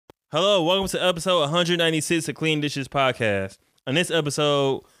Hello, welcome to episode 196 of Clean Dishes Podcast. On this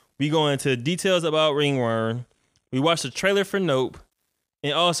episode, we go into details about Ringworm. We watch the trailer for Nope.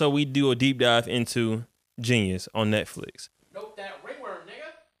 And also, we do a deep dive into Genius on Netflix. Nope, that Ringworm,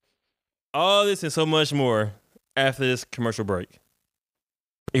 nigga. All this and so much more after this commercial break.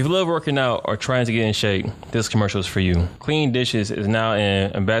 If you love working out or trying to get in shape, this commercial is for you. Clean Dishes is now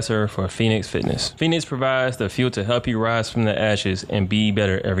an ambassador for Phoenix Fitness. Phoenix provides the fuel to help you rise from the ashes and be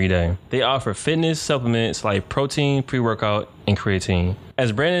better every day. They offer fitness supplements like protein, pre-workout, and creatine.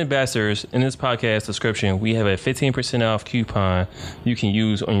 As brand ambassadors, in this podcast description, we have a 15% off coupon you can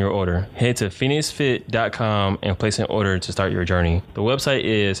use on your order. Head to phoenixfit.com and place an order to start your journey. The website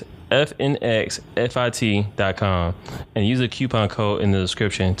is fnxfit.com and use the coupon code in the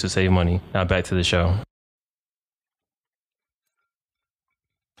description to save money. Now back to the show.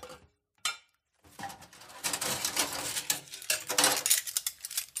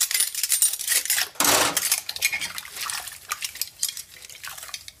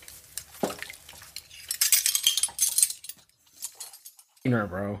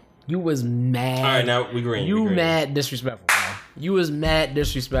 Bro, you was mad. All right, now we green. You mad disrespectful, bro. You was mad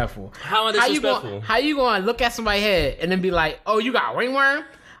disrespectful. How am I disrespectful? How you going to look at somebody's head and then be like, oh, you got ringworm?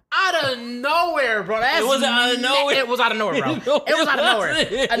 Out of nowhere, bro. It wasn't out of nowhere. It was out of nowhere, bro. It was out of nowhere.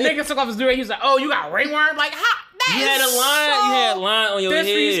 A nigga took off his do-rag. He was like, oh, you got ringworm? Like, how? You had a line on your head.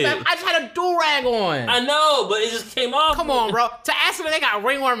 I just had a do-rag on. I know, but it just came off. Come on, bro. To ask them if they got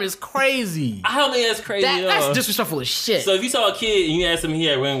ringworm is crazy. I don't think that's crazy. That's disrespectful as shit. So if you saw a kid and you asked him if he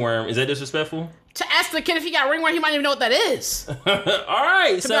had ringworm, is that disrespectful? To ask the kid if he got ringworm, he might even know what that is. All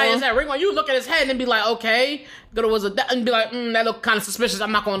right, to be like, is that ringworm? You look at his head and be like, okay, and be like, that look kind of suspicious.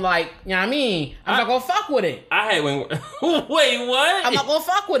 I'm not gonna you know what I mean? I'm not gonna fuck with it. I had ringworm. Wait, what? I'm not gonna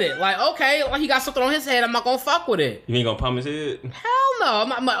fuck with it. Like, okay, he got something on his head. I'm not gonna fuck with it. You ain't gonna pump his head? Hell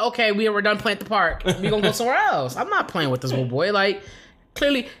no. I'm like, okay, we were done playing at the park. We gonna go somewhere else. I'm not playing with this little boy. Like,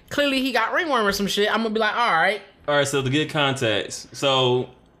 clearly he got ringworm or some shit. I'm gonna be like, all right. All right. So to get context. So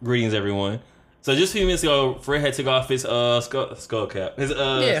greetings, everyone. So just a few minutes ago, Fred had took off his skull cap, his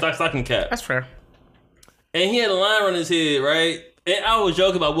stocking cap. That's fair. And he had a line on his head, right? And I was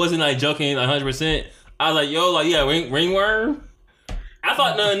joking, but I wasn't joking 100%. I was like, yo, yeah, ringworm. I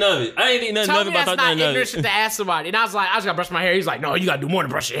thought nothing of it. I didn't think nothing of it, but I thought nothing of it. Tell me that's not ignorant shit to ask somebody. And I was like, I just gotta brush my hair. He's like, no, you gotta do more than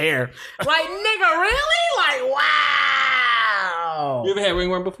brush your hair. Like, nigga, really? Like, wow. You ever had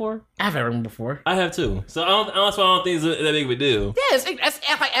ringworm before? I've had ringworm before. I have too. So that's why I don't think it's that big of a deal. Yeah, it's like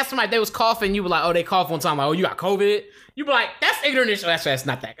ask somebody, they was coughing, you were like, oh, they cough one time, like, oh, you got COVID? You be like, that's ignorant. That's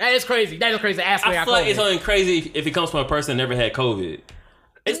not that. That is crazy. That is crazy to ask me. I feel like it's only crazy if it comes from a person that never had COVID.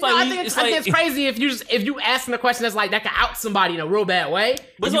 I think it's crazy if you asking a question that's like that can out somebody in a real bad way.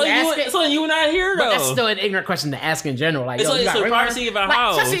 But it's only you and I here though. But that's still an ignorant question to ask in general. Like, it's yo, like it's privacy of our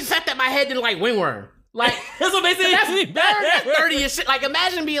house. Especially the fact that my head didn't like ringworm. Like that's what basically that's dirty as shit. Like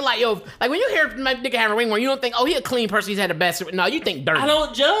imagine being like, yo, like when you hear my nigga having ringworm, you don't think, oh, he a clean person, he's had the best. No, you think dirty. I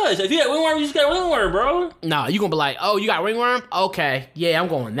don't judge. If you got ringworm, you just got ringworm, bro. No, you gonna be like, oh, you got ringworm? Okay, yeah, I'm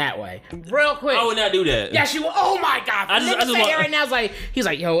going that way. Real quick. I would not do that. Yes, you. Oh my god. I just right now is like, he's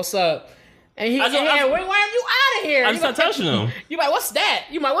like, yo, what's up? And he had ringworm, you out of here. I just not touching him. You like, what's that?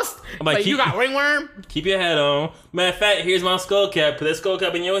 You like, what's? Like, you got ringworm? Keep your hat on. Matter of fact, here's my skull cap. Put that skull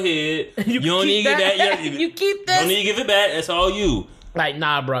cap in your head. You don't need to get that. You keep this. Don't need to give it back. That's all you. Like,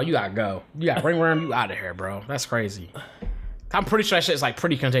 nah, bro, you gotta go. You got ringworm, you out of here, bro. That's crazy. I'm pretty sure that shit is like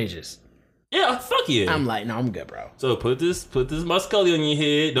pretty contagious. Yeah, fuck yeah. I'm like, no, I'm good, bro. So put this muscully on your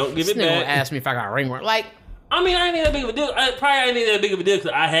head. Don't give it back. Gonna ask me if I got ringworm. Like, I mean, I ain't think that big of a deal. I ain't think that big of a deal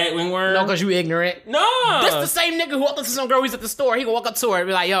because I had ringworm. No, because you ignorant. No. This the same nigga who walked up to some girl who's at the store. He gonna walk up to her and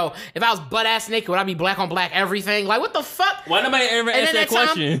be like, yo, if I was butt-ass naked, would I be black on black everything? Like, what the fuck? Why nobody ever asked that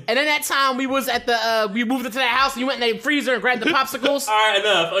question? And then that time we was at we moved into that house and you went in the freezer and grabbed the popsicles. All right,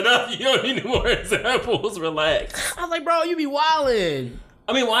 enough. You don't need any more examples. Relax. I was like, bro, you be wildin'.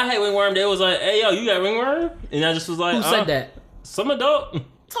 I mean, when I had ringworm, they was like, hey, yo, you got ringworm? And I just was like, who said that? Some adult.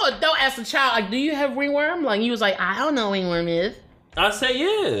 So don't ask the child, like, do you have ringworm? Like, he was like, I don't know what ringworm is. I said,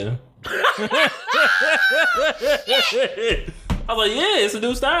 yeah. I was like, yeah, it's a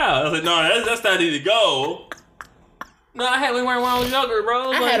new style. I was like, no, that's not need to go. No, I had ringworm when I was younger,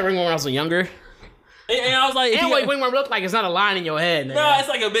 bro. I had a ringworm when I was younger. And I was like, and what ringworm look like? It's not a line in your head. Man. No, it's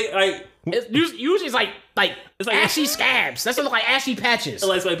like a big, like. It's usually it's like ashy scabs. That's look like ashy patches. It's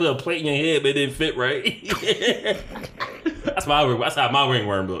like somebody put a plate in your head, but it didn't fit right. That's how my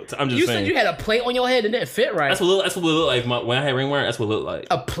ringworm looked. I'm just saying. You said you had a plate on your head and it didn't fit right. That's what it looked like. When I had ringworm, that's what it looked like.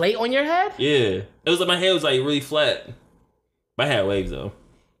 A plate on your head? Yeah. It was like my head was like really flat. But I had waves though.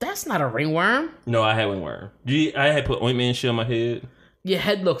 That's not a ringworm. No, I had ringworm. I had put ointment and shit on my head. Your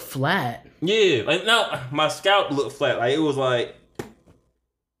head looked flat. Yeah, like no, my scalp looked flat. Like it was like,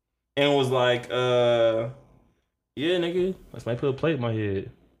 and it was like, yeah, nigga, that's why I put a plate in my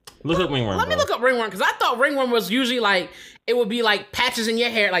head. Look up ringworm. Let me look up ringworm because I thought ringworm was usually like it would be like patches in your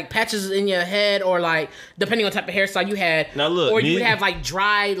hair, like patches in your head, or like depending on the type of hairstyle you had. Now look, or you would have like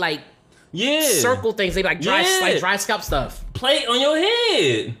dry like circle things. They be like dry scalp stuff. Plate on your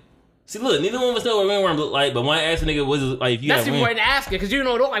head. See, look, neither one of us know what ringworm look like, but when I asked the nigga, was it like if you that's the point to ask it because you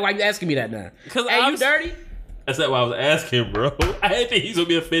know it look like. Why you asking me that now? Because hey, you dirty? That's not why I was asking, bro. I didn't think he's gonna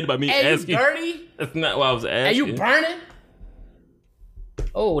be offended by me asking. You dirty? That's not why I was asking. And you burning?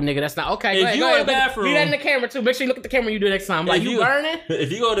 Oh, nigga, that's not okay. If you go to the bathroom, do that in the camera too. Make sure you look at the camera when you do it next time. Like you burning?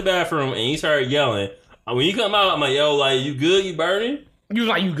 If you go to the bathroom and you start yelling, when you come out, I'm like, yo, like you good? You burning? You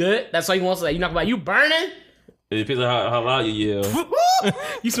like you good? That's all you want to say. You not about you burning? It depends on how loud you yell.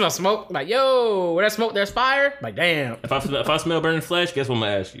 You smell smoke? Like, yo, where that smoke, there's fire? Like, damn. If I smell burning flesh, guess what I'm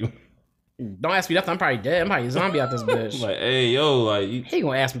gonna ask you? Don't ask me nothing. I'm probably dead. I'm probably a zombie out this bitch. Like, hey, yo, like he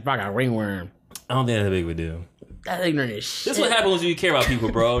gonna ask me if I got ringworm. I don't think that's a big of a deal. That's ignorant as shit. This is what happens when you care about people,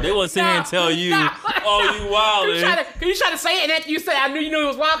 bro. They want to sit here and tell you, oh, you wild. You try to say it, and after you said, I knew you knew it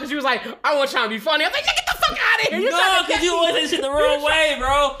was wild because you was like, I want y'all to be funny. I was like, get the fuck out of here. No, because you always say shit the wrong way,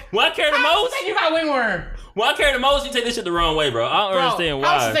 bro. When I care the most, you got ringworm. When I care the most, you take this shit the wrong way, bro. I don't understand why.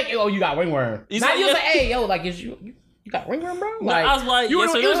 I was thinking, oh, you got ringworm. You was like, hey, yo, like, is you got ringworm, bro? Like, I was like, you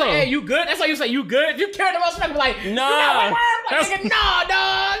was like, hey, you good? That's why you say you good. If you care the most, I'm like, you got ringworm? Like, nigga, no,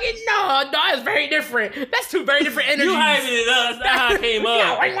 dog. No, it's very different. That's two very different energies. You hyping it up. That's not how I came up. You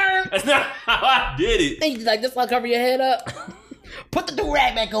got ringworm? That's not how I did it. Think like this, like cover your head up. Put the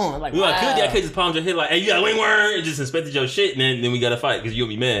do-rag back on. Like, wow. I could just palm your head like, hey, you got ringworm, and just inspected your shit, and then we got to fight because you'll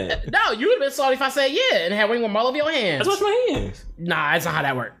be mad. No, you would have been salty if I said yeah and had ringworm all over your hands. Let's wash my hands. Nah, that's not how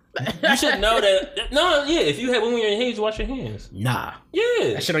that works. You should know that. No, yeah, if you had ringworm in your hands, you wash your hands. Nah.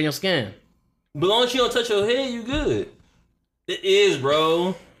 Yeah. That shit on your skin. But as long as you don't touch your head, you good. It is,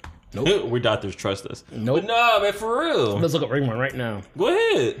 bro. Nope. We doctors, trust us. Nope. But nah, man, for real. Let's look up ringworm right now. Go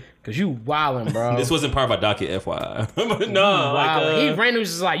ahead. Cause you wildin', bro. This wasn't part of my docket, FYI. But no, like he randomly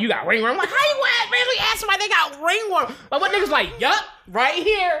just like, you got ringworm. I'm like, how you randomly ask why they got ringworm? Like what niggas like, yup, right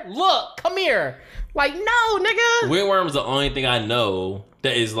here. Look, come here. Like, no, nigga. Ringworm is the only thing I know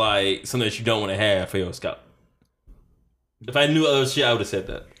that is like something that you don't want to have for your scalp. If I knew other shit, I would have said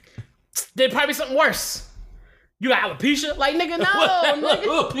that. There'd probably be something worse. You got alopecia? Like, nigga, no, nigga.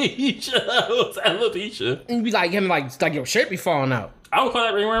 Alopecia? What's alopecia? And you be like, him like your shirt be falling out. I would call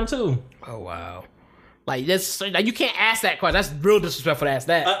that ringworm too. Oh, wow. Like, you can't ask that question. That's real disrespectful to ask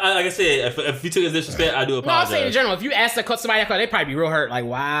that. Like I said, if you took it as disrespect, I do apologize. No, I'm saying in general, if you ask somebody that question, they'd probably be real hurt. Like,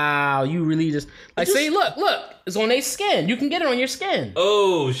 wow, you really just... Like, see, look, it's on their skin. You can get it on your skin.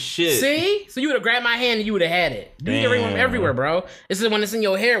 Oh, shit. See? So you would have grabbed my hand and you would have had it. You get ringworm everywhere, bro. This is when it's in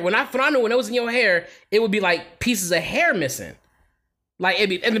your hair. When I know when it was in your hair, it would be like pieces of hair missing. Like, it'd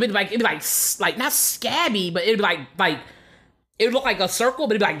be like not scabby, but it'd be like... It would look like a circle,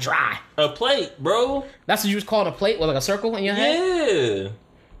 but it'd be like dry. A plate, bro. That's what you was calling a plate with like a circle in your head? Yeah.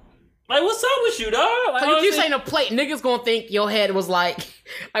 Like, what's up with you, dog? Like, so you saying a plate, niggas gonna think your head was like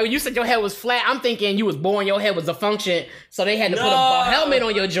when you said your head was flat, I'm thinking you was born, your head was a function, so they had to put a helmet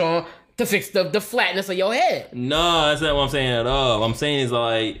on your jaw to fix the flatness of your head. No, that's not what I'm saying at all. What I'm saying is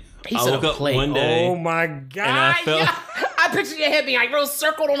like, I woke up one day. Oh my God. I picture your head being like real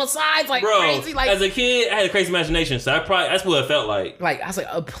circled on the sides, like crazy. Like as a kid, I had a crazy imagination, so that's what it felt like. Like I was like,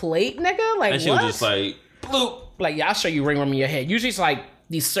 a plate, nigga? Like that shit was just like bloop. Like yeah, I'll show you ringworm in your head. Usually it's like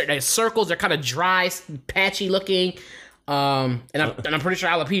these circles, they're kind of dry, patchy looking. And I'm pretty sure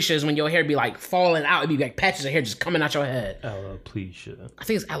alopecia is when your hair be like falling out. It'd be like patches of hair just coming out your head. Alopecia. I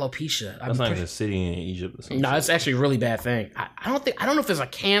think it's alopecia. That's not even a city in Egypt or something. No, it's actually a really bad thing. I don't know if it's a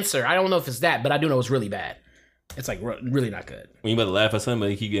cancer. I don't know if it's that, but I do know it's really bad. It's like really not good. When you about to laugh at something,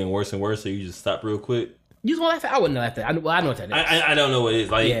 but it keep getting worse and worse, so you just stop real quick. You just want to laugh at? I wouldn't laugh at that. I know what that is. I don't know what it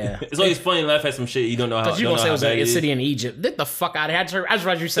is. Like, it's always funny to laugh at some shit you don't know how. Because you gonna say it was a city in Egypt. Get the fuck out of here! I just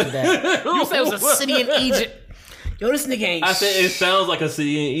realized you said that. You said it was a city in Egypt. Yo, this nigga ain't. I said it sounds like a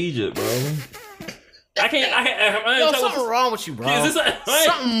city in Egypt, bro. I can't. Yo, something wrong with you, bro.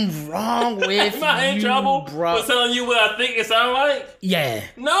 Something wrong with Am I in trouble, bro? For telling you what I think it sounds like? Yeah.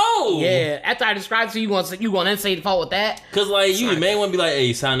 No. Yeah. After I describe it to you, you gonna then say the fault with that? Cause like you may want to be like,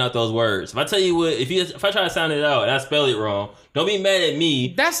 hey, sound out those words. If I tell you what, if I try to sound it out and I spell it wrong, don't be mad at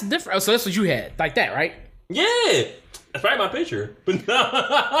me. That's different. Oh, so that's what you had, like that, right? Yeah. That's probably my picture, but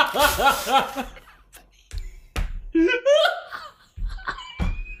no.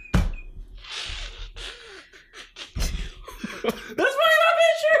 That's probably my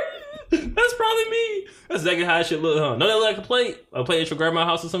picture. That's probably me. That's exactly how it should look, huh? No, that look like a plate. A plate at your grandma's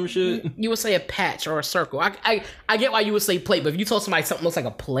house or some shit. You would say a patch or a circle. I get why you would say plate, but if you told somebody something looks like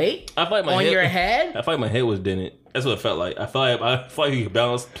a plate I feel like my on head, your head, I feel like my head was dented. That's what it felt like. I felt like you could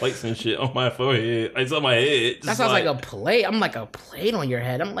balance plates and shit on my forehead. It's on my head. That sounds like a plate. I'm like, a plate on your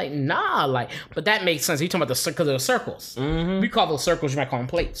head. I'm like, nah, like, but that makes sense. You talking about because of the circles. Mm-hmm. We call those circles, you might call them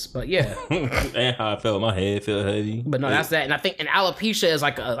plates, but yeah. And how I felt, my head felt heavy. But no, that's that. And I think, and alopecia is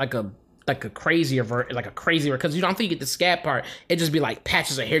like a crazier because you don't think you get the scab part. It just be like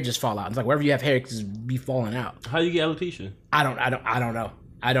patches of hair just fall out. It's like wherever you have hair, it just be falling out. How you get alopecia? I don't know.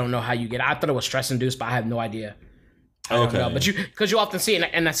 I don't know how you get it. I thought it was stress induced, but I have no idea. I don't know. But because you often see it,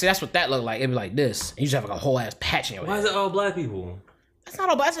 and I see that's what that looked like. It'd be like this. You just have like a whole ass patch in your head. Why is it all black people? That's not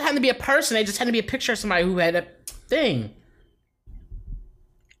all black. It had to be a person. They just had to be a picture of somebody who had a thing.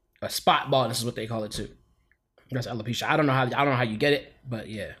 A spot baldness is what they call it too. That's alopecia. I don't know how you get it, but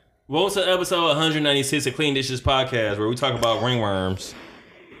yeah. Welcome to episode 196 of Clean Dishes Podcast, where we talk about ringworms.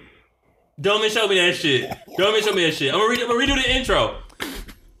 Don't show me that shit. I'm gonna redo the intro.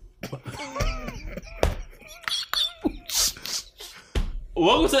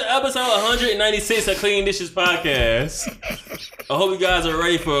 Welcome to episode 196 of Clean Dishes Podcast. I hope you guys are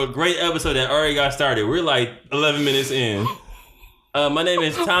ready for a great episode that already got started. We're like 11 minutes in. My name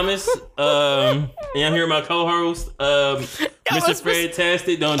is Thomas, and I'm here with my co-host, Mr.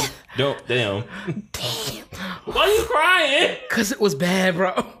 Fantastic. Don't, damn. Why are you crying? Because it was bad,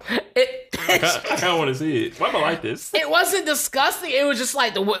 bro. I kind of want to see it. Why am I like this? It wasn't disgusting. It was just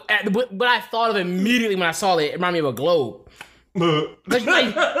like what I thought of immediately when I saw it. It reminded me of a globe. Cause you know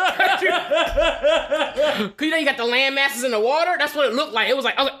you got the land masses in the water. That's what it looked like. I was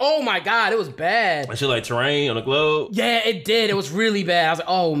like, oh my god, it was bad. That shit like terrain on the globe. Yeah, it did. It was really bad. I was like,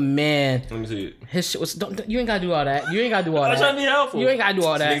 oh man. Let me see it. His shit was. You ain't gotta do all that. You ain't gotta do all that. I'm trying to be helpful. You ain't gotta do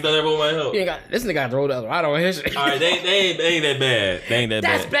all that. Niggas don't ever want my help. This nigga got to throw the other. I don't want his shit. All right, they ain't that bad. They ain't that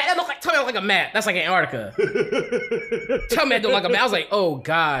That's bad. bad. That look like. Tell me it look like a map. That's like Antarctica. Tell me it look like a map. I was like, oh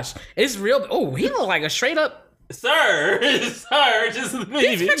gosh, it's real. Oh, he look like a straight up. Sir, just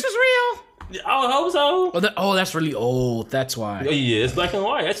leave These pictures real? I would hope so. Oh, that's really old. That's why. Oh, yeah, it's black and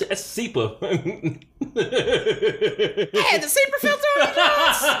white. That's sepia. Hey, the sepia filter on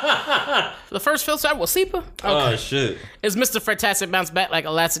the The first filter was sepia? Okay. Oh, shit. Is Mr. Fantastic bounce back like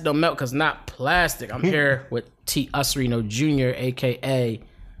elastic don't melt because not plastic? I'm here with T. Usrino Jr., a.k.a.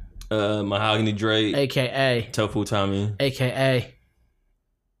 Mahogany Drake. A.k.a. Tofu Tommy. A.k.a.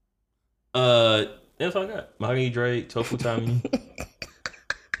 That's all I got. Mahogany Drake, Tofu Tommy.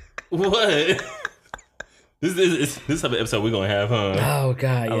 What? This type of episode we're gonna have, huh? Oh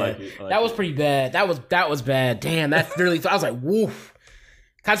god, yeah. I like it. That was pretty bad. That was bad. Damn, that really. I was like, woof.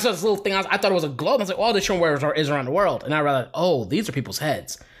 I saw this little thing. I thought it was a globe. I was like, oh, this showing where it is around the world. And I realized, oh, these are people's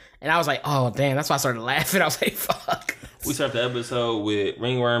heads. And I was like, oh damn. That's why I started laughing. I was like, fuck. We start the episode with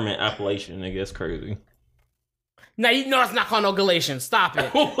ringworm and Appalachian. Nigga, that's crazy. Now you know it's not called no Galatian. Stop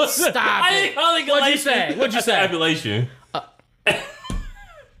it. Stop I it. ain't calling Galatian. What'd you say? Appalachian.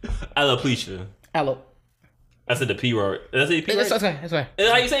 Alopecia. I said the P word. Did I say the P word? That's okay. Is that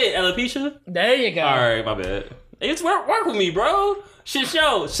how you say it? Alopecia? There you go. All right, my bad. It's work with me, bro. Shit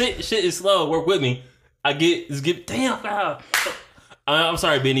is slow. Work with me. Damn, God. I'm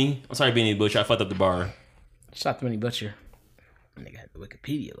sorry, Benny. Butcher. I fucked up the bar. Shout out to Benny Butcher. Nigga had the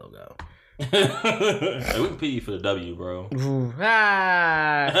Wikipedia logo. Wikipedia for the W, bro.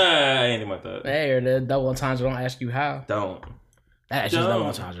 I ain't about that. Hey, or the double entendre. Don't ask you how. Don't. That's just double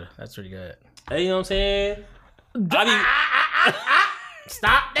entendre. That's pretty good. Hey, you know what I'm saying?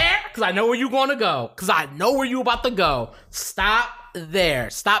 Stop there, because I know where you're going to go. Because I know where you're about to go. Stop there.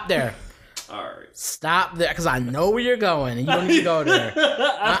 All right. Stop there, because I know where you're going, and you don't need to go there.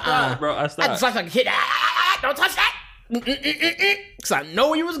 I stopped, bro. I stopped. I just like a kid. Don't touch that. Because I know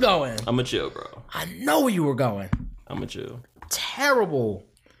where you was going. I'ma chill, bro. I know where you were going. I'ma chill. Terrible.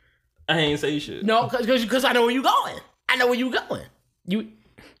 I ain't say shit. No, because I know where you going. I know where you going.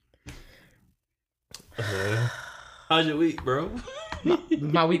 How's your week, bro?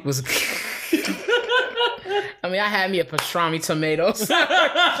 My week was. I mean, I had me a pastrami tomatoes. I'm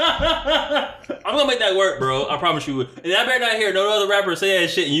gonna make that work, bro. I promise you. And I better not hear no other rapper say that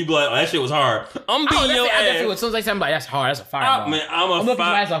shit and you be like, oh, that shit was hard. I'm beating your ass. I definitely would. As soon as they say somebody, that's hard. That's a fire bar. Man, I'm a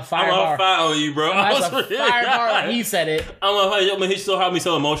fire on you, bro. That's a fire bar like he said it. I'm gonna hit you so hard, me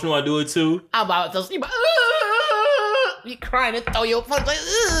so emotional I do it too. I'm about to sleep. You crying and throw your phone like,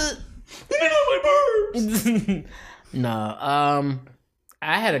 get off my birds. No,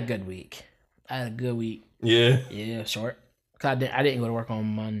 I had a good week. Yeah, short. Cause I didn't go to work on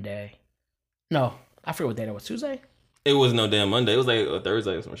Monday. No, I forget what day that was. Tuesday? It was no damn Monday. It was like a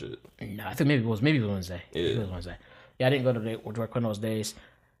Thursday or some shit. No, I think maybe it was Wednesday. Yeah. Maybe it was Wednesday. Yeah, I didn't go to work on those days.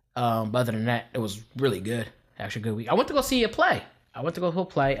 But other than that, it was really good. Actually, a good week. I went to go see a play. Shout out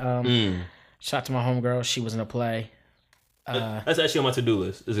to my homegirl. She was in a play. That's actually on my to-do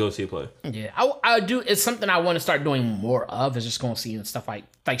list. Is go see a play. Yeah, I do. It's something I want to start doing more of. Is just going to see and stuff like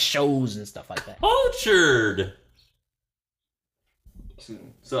shows and stuff like that. Cultured.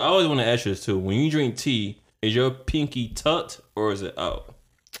 So I always want to ask you this too. When you drink tea, is your pinky tucked or is it out?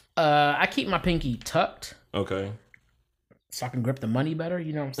 I keep my pinky tucked. Okay. So I can grip the money better.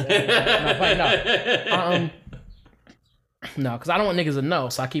 You know what I'm saying? No, because I don't want niggas to know,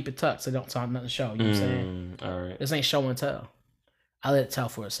 so I keep it tucked so they don't tell nothing to show. You know what I'm saying? All right. This ain't show and tell. I let it tell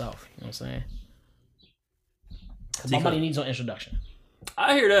for itself. You know what I'm saying? Because my money needs no introduction.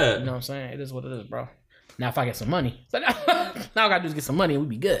 I hear that. You know what I'm saying? It is what it is, bro. Now if I get some money, now all I gotta do is get some money and we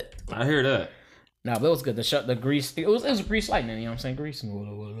be good. I hear that. No, but it was good. The grease, it was grease lightning. You know what I'm saying? Grease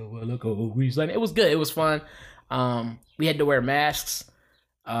lightning. It was good. It was fun. We had to wear masks.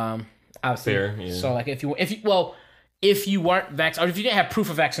 Obviously. Fair. Yeah. So like if you weren't vaccinated, or if you didn't have proof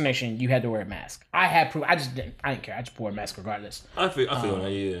of vaccination, you had to wear a mask. I had proof. I didn't care. I just wore a mask regardless. I feel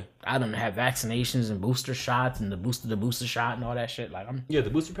that. Yeah. I don't have vaccinations and booster shots and the booster shot and all that shit. Like the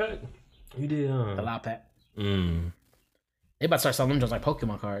booster pack. You did the loud pack. They about to start selling them just like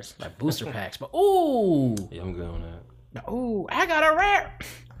Pokemon cards, like booster packs. But ooh, yeah, I'm good on that. Ooh, I got a rare.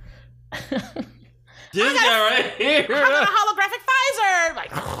 This guy right here. I got a holographic Pfizer.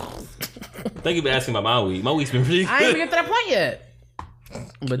 Like, thank you for asking about my week. My week's been pretty good. I ain't even get to that point yet.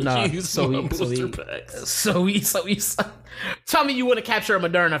 But nah, tell me you wouldn't capture a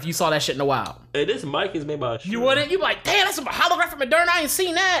Moderna if you saw that shit in the wild. Hey, this mic is made by. You wouldn't? You be like, damn, that's a holographic Moderna. I ain't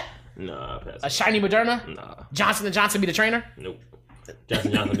seen that. Nah, a shiny Moderna. Nah. Johnson & Johnson be the trainer. Nope.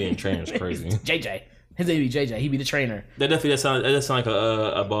 Johnson being trainer is crazy. JJ. His name be JJ. He be the trainer. That definitely does sound like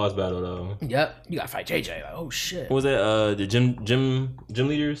a boss battle though. Yep. You gotta fight JJ. Like, oh shit. What was that? The gym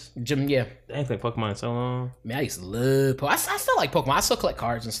leaders? Yeah. They ain't played Pokemon in so long. Man, I used to love Pokemon. I still like Pokemon. I still collect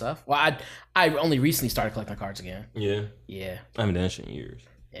cards and stuff. Well, I only recently started collecting cards again. Yeah. Yeah. I haven't done that shit in years.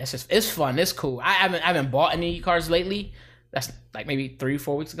 Yeah, it's fun. It's cool. I haven't bought any cards lately. That's like maybe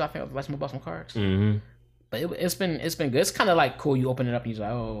 3-4 weeks ago. I think I was last time I bought some cards. Mm-hmm. But it's been good. It's kind of like cool. You open it up and you're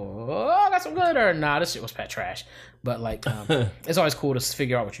like, oh, I got some good, or nah, this shit was pet trash. But like, it's always cool to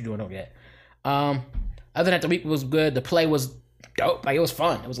figure out what you do and don't get. Other than that, the week was good. The play was dope. Like, it was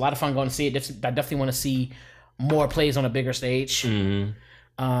fun. It was a lot of fun going to see it. I definitely want to see more plays on a bigger stage.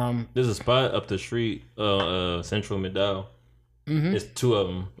 Mm-hmm. There's a spot up the street, Central McDowell. Mm-hmm. There's two of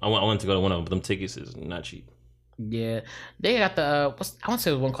them. I want to go to one of them, but them tickets is not cheap. Yeah, they got the I want to say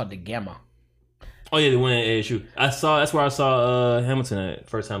it was one called the Gamma. Oh yeah, the one at ASU. That's where I saw Hamilton at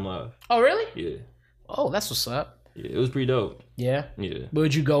first time live. Oh really? Yeah. Oh, that's what's up. Yeah, it was pretty dope. Yeah. Yeah.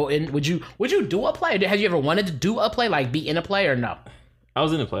 Would you go in? Would you do a play? Have you ever wanted to do a play, like be in a play, or no? I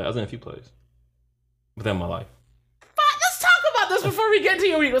was in a play. I was in a few plays. Within my life. Let's talk about this before we get into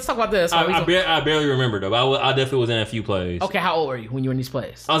your week. Let's talk about this. I barely remember though. But I definitely was in a few plays. Okay, how old were you when you were in these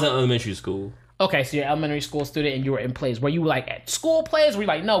plays? I was in elementary school. Okay, so you're an elementary school student and you were in plays. Were you like at school plays? Were you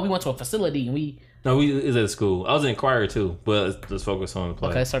like, no, we went to a facility and we... No, we was at school. I was in choir too, but let's focus on the play.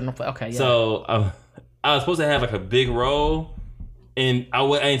 Okay, starting to play. Okay, yeah. So I was supposed to have like a big role, and I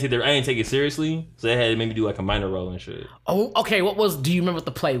didn't take it seriously. So they had to maybe do like a minor role and shit. Oh, okay. Do you remember what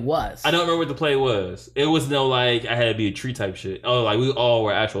the play was? I don't remember what the play was. It was no like I had to be a tree type shit. Oh, like we all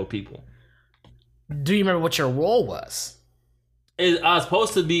were actual people. Do you remember what your role was? I was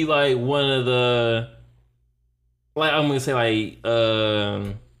supposed to be like one of the, like I'm gonna say like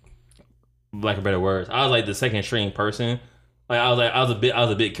a better words. I was like the second string person. Like I was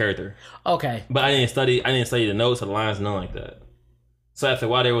a big character. Okay. But I didn't study the notes or the lines, nothing like that. So after a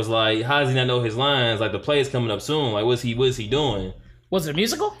while, there was like, how does he not know his lines? Like the play is coming up soon. Like what's he doing? Was it a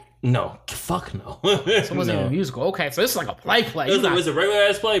musical? No, fuck no. So it wasn't even a musical. Okay, so this is like a play. It was a regular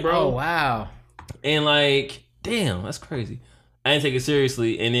ass play, bro. Oh wow. And like, damn, that's crazy. I didn't take it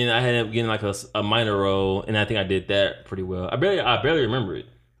seriously, and then I ended up getting like a minor role, and I think I did that pretty well. I barely remember it.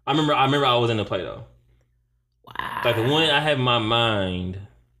 I remember I was in the play though. Wow. Like the one I have in my mind,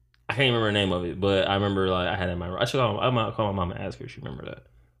 I can't remember the name of it, but I remember like I had it in my. I might call my mom and ask her if she remember that.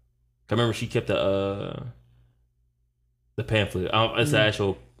 I remember she kept the pamphlet. It's the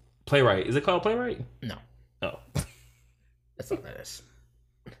actual playwright. Is it called playwright? No. Oh. That's not what that is.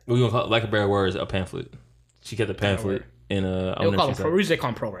 We're gonna call it, like a better word, a pamphlet. She kept the pamphlet. And they call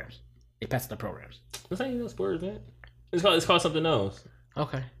them programs. They pass the programs. This ain't no sports, man. It's called something else.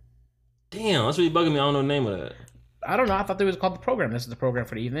 Okay. Damn, that's really bugging me. I don't know the name of that. I don't know. I thought they was called the program. This is the program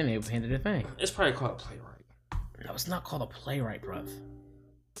for the evening. They handed the thing. It's probably called Playwright. No, it's not called a playwright, bruv.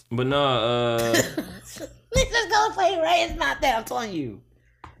 But no, It's just called a playwright. It's not that. I'm telling you.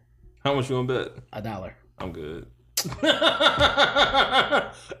 How much you want to bet? $1. I'm good.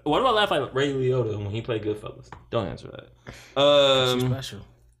 What about laugh like Ray Liotta when he played Goodfellas? Don't answer that. She's special.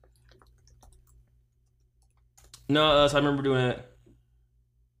 No, so I remember doing that.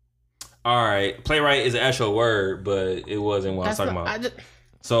 All right, playwright is an actual word, but it wasn't what I was talking about.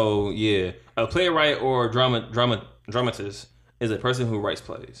 So yeah, a playwright or dramatist is a person who writes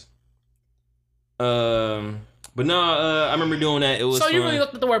plays. But no, I remember doing that. It was so you really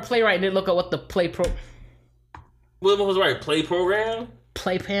looked at the word playwright and didn't look at what the what was right? Play program?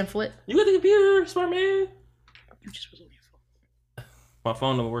 Play pamphlet? You got the computer, smart man. You just was on your phone. My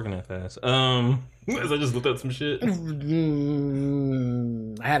phone wasn't working that fast. I just looked up some shit. I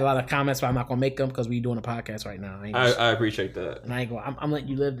had a lot of comments, but I'm not gonna make them because we doing a podcast right now. I appreciate that. And I'm letting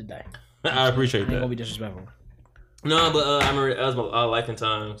you live today. I appreciate that. I ain't gonna be disrespectful. No, but I remember that was my life and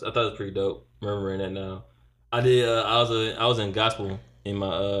times. I thought it was pretty dope. Remembering that now. I did. I was in gospel in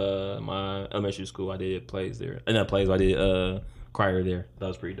my my elementary school. I did plays there. Not plays. I did choir there. That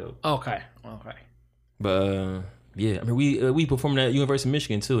was pretty dope. Okay. But yeah, I mean we performed at University of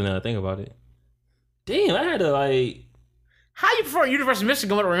Michigan too. Now that I think about it. Damn, I had to like. How you perform at University of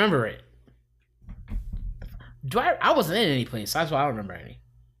Michigan? I don't remember it. I wasn't in any plays, so that's why I don't remember any.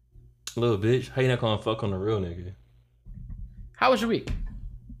 Little bitch, how you not gonna fuck on the real nigga? How was your week?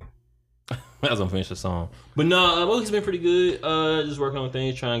 I was gonna finish the song, but no, my week's been pretty good. Just working on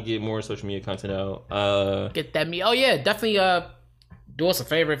things, trying to get more social media content out. Get that me. Oh yeah, definitely. Do us a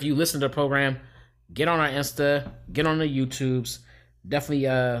favor if you listen to the program, get on our Insta, get on the YouTubes. Definitely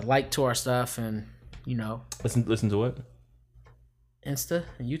like to our stuff and listen to what? Insta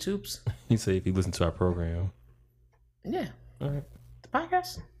and YouTubes. You say if you listen to our program. Yeah. All right. The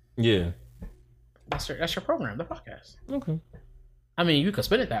podcast. Yeah. That's your program, the podcast. Okay. I mean, you could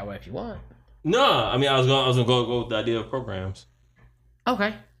spin it that way if you want. No, I mean I was gonna go with the idea of programs.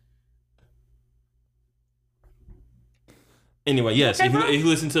 Okay. Anyway, yes. Okay, if you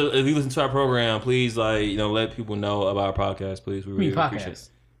listen to our program, please let people know about our podcast. Please, we really appreciate it.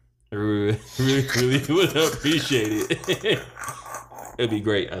 We really would appreciate it. It'd be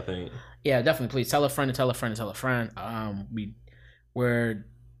great, I think. Yeah, definitely. Please tell a friend and tell a friend and tell a friend. We're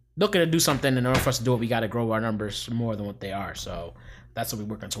looking to do something, in order for us to do it, we got to grow our numbers more than what they are. So that's what we're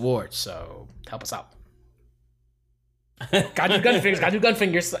working towards. So help us out. Gotta do gun fingers. Gotta do gun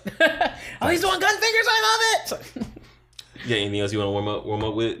fingers. Oh, he's doing gun fingers. I love it. Yeah, anything else you want to warm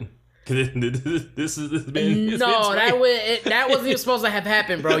up with? This has been that wasn't even supposed to have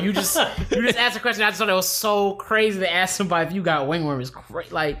happened, bro. You just asked a question. I just thought it was so crazy to ask somebody if you got wingworm. It's crazy.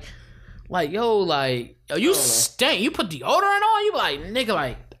 Yo, you stink. You put deodorant on? You like, nigga,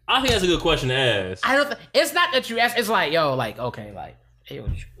 like. I think that's a good question to ask. I don't. It's not that you ask. It's like, yo, like, okay, like, hey,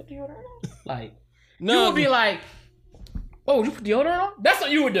 would you put deodorant on? Like, no, you would be like, oh, would you put deodorant on? That's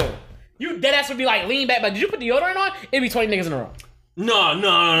what you would do. You dead ass would be like, lean back, but did you put deodorant on? It'd be 20 niggas in a row. No. 20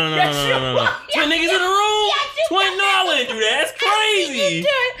 niggas in a room? 20? No, I wouldn't do that. That's crazy.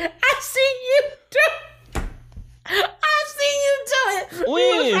 I seen you do it. When?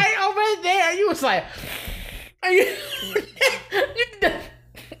 You was right over there. You was like,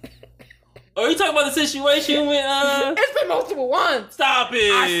 are you talking about the situation with It's been multiple ones. Stop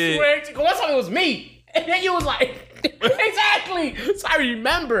it. I swear to God. One time it was me. And then you was like, exactly. So I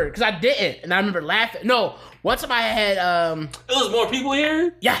remember, because I didn't. And I remember laughing. No, one time I had it was more people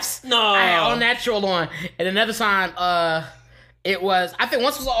here? Yes. No. I had All Natural on. And another time, it was, I think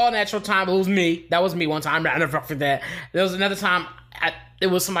once was an All Natural time, it was me. That was me one time. I never forget that. There was another time, it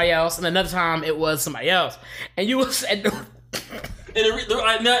was somebody else. And another time, it was somebody else. And you was and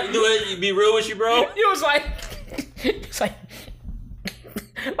be real with you, bro. You was like,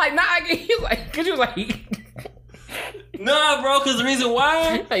 not again. He was like, because you was like, nah, bro, because the reason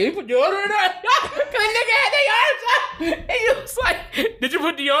why? Like, you put deodorant on? Because the nigga had their arms up. And he was like, did you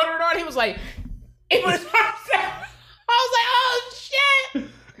put deodorant on? He was like, he put his arms up. I was like, oh, shit.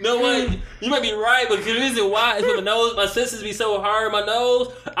 No way. You might be right, but the reason why is with my nose, my senses be so hard in my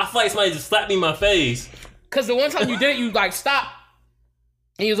nose, I feel like somebody just slapped me in my face. Because the one time you did it, you like stopped.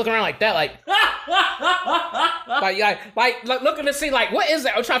 And he was looking around like that, like looking to see, like, what is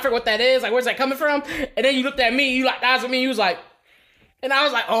that? I'm trying to figure what that is. Like, where's that coming from? And then you looked at me, you like eyes at me, you was like, and I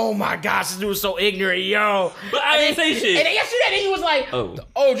was like, oh my gosh, this dude was so ignorant, yo. But I didn't say shit. And then yesterday, he was like, oh,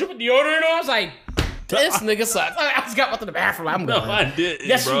 did you put deodorant on? I was like, this nigga sucks. I just got up to the bathroom. I'm going. No, I didn't,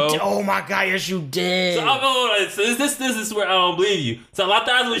 yes, bro. You did. Oh my god, yes, you did. So this is where I don't believe you. So a lot of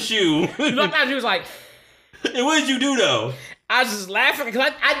times with you. A lot of times you was like, and what did you do though? I was just laughing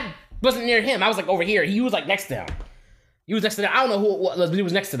because wasn't near him. I was like over here. He was like next to him. He was next to them. I don't know who it was, but he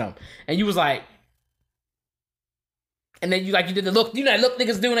was next to them. And you was like, and then you did the look. You know that look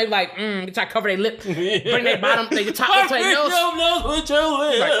niggas do, and they like, they try to cover their lip, bring their bottom, they top up to their nose. With your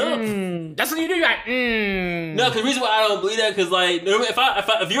lip. Like, that's what you do. You're like, No, because the reason why I don't believe that, because like,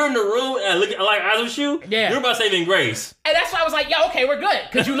 if you're in the room and I look at like eyes with you, you're about saving grace. And that's why I was like, yeah, okay, we're good.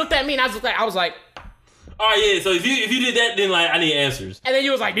 Because you looked at me and I was like. All right, yeah. So if you did that, then like I need answers. And then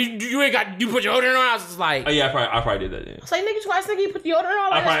you was like, you put your deodorant on. I was just like, oh yeah, I probably did that. Then. I was like, nigga, twice nigga, you put the deodorant on.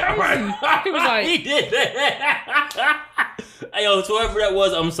 Like, I probably. He was like, he did that. Hey, yo, to whoever that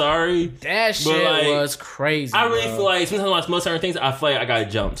was, I'm sorry. That shit was crazy. I really feel like sometimes when I smell certain things, I feel like I got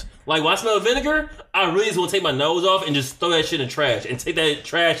jumped. Like when I smell vinegar, I really just want to take my nose off and just throw that shit in the trash and take that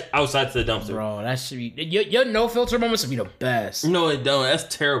trash outside to the dumpster. Bro, that should be your no filter moments would be the best. No, it don't.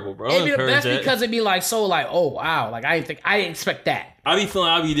 That's terrible, bro. It'd be the best because it'd be like so like, oh wow, like I didn't expect that. I be feeling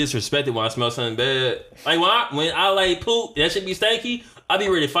I be disrespected when I smell something bad. Like when I like poop, that shit be stanky. I be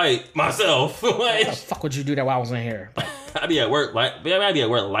ready to fight myself. Like, what the fuck would you do that while I was in here? I be at work, I be at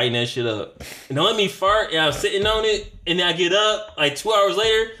work lighting that shit up. And don't let me fart, and I'm sitting on it, and then I get up like 2 hours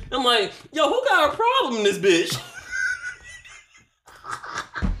later, and I'm like, yo, who got a problem in this bitch?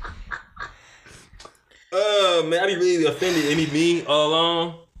 Man, I be really offended. It be me all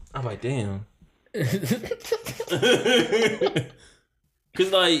along. I'm like, damn. Cause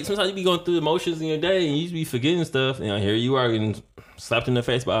like sometimes you be going through the motions in your day, and you just be forgetting stuff, and here you are getting slapped in the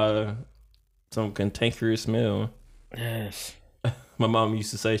face by some cantankerous smell. Yes. My mom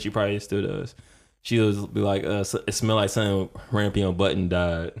used to say, she probably still does. She would be like, it smelled like something ran up in your butt and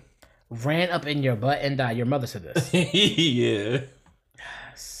died. Ran up in your butt and died. Your mother said this. Yeah.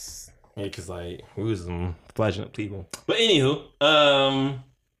 Yes. Yeah, because like, we was some flagellant people. But anywho,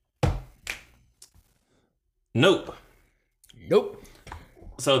 Nope.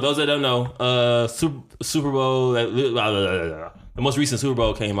 So those that don't know, Super Bowl, the most recent Super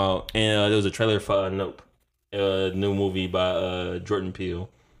Bowl came out, and there was a trailer for Nope. New movie by Jordan Peele.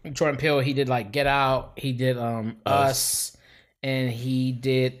 Jordan Peele, he did like Get Out, he did Us, and he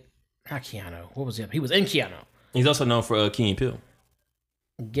did not Keanu. What was it? He was in Keanu. He's also known for Key and Peele.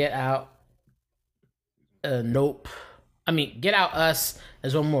 Get Out, Nope. I mean, Get Out, Us.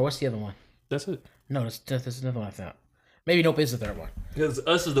 There's one more. What's the other one? That's it. No, there's another one I found. Maybe Nope is the third one. Because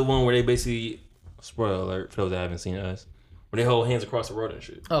Us is the one where they basically, spoiler alert for those that haven't seen Us, where they hold hands across the road and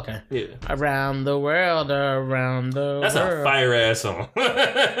shit. Okay. Yeah. Around the world. That's a fire ass song.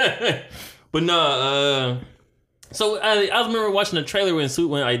 But no, so I remember watching the trailer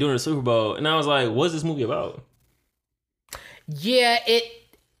when I doing the Super Bowl, and I was like, what's this movie about? Yeah,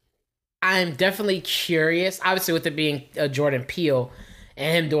 I'm definitely curious. Obviously, with it being Jordan Peele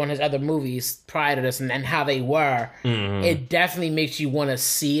and him doing his other movies prior to this and how they were, it definitely makes you want to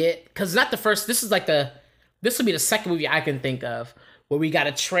see it. Because not the first, this will be the second movie I can think of where we got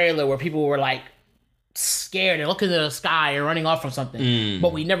a trailer where people were like scared and looking into the sky and running off from something,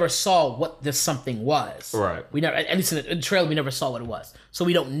 but we never saw what this something was. Right. We never, at least in the trailer, we never saw what it was, so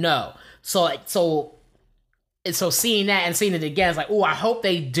we don't know. So seeing that and seeing it again, it's like, oh, I hope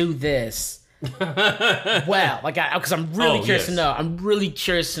they do this well. Like, because I'm really curious to know. I'm really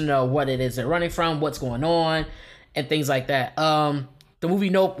curious to know what it is they're running from, what's going on, and things like that. The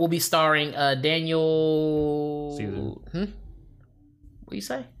movie Nope will be starring Daniel. Caesar. What do you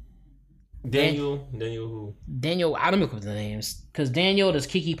say? Daniel who? Daniel. I don't know what the names. Because Daniel, there's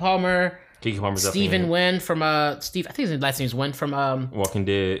Keke Palmer. Keke Palmer's Stephen Wen from Steve. I think his last name is Wen from Walking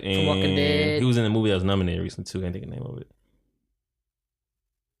Dead. And from Walking Dead. He was in a movie that was nominated recently too. I can't think of the name of it.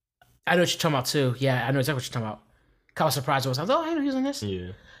 I know what you're talking about too. Yeah, I know exactly what you're talking about. I was surprised. I was like, oh, I know he was in this.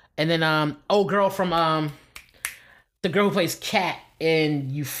 Yeah. And then girl from the girl who plays Kat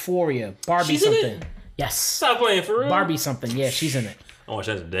in Euphoria, Barbie she's something. In it? Yes. Stop playing for real. Barbie something. Yeah, she's in it. I watch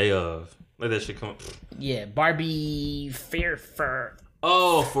that the day of. Let that shit come. Yeah, Barbie Fairfer.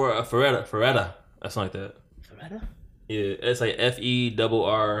 Oh, Ferretta. That's like that. Ferretta? Yeah, it's like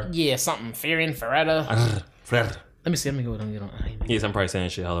Ferr. Yeah, something. Ferretta. Ferretta. Let me see. Let me go. Yes, I'm probably saying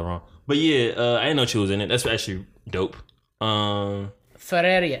shit hella wrong. But yeah, I didn't know she was in it. That's actually dope. Ferreira.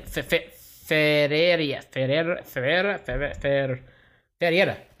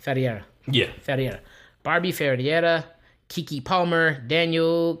 Yeah. Ferreira. Barbie Ferreira, Keke Palmer,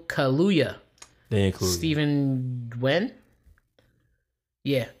 Daniel Kaluuya. Stephen Wen.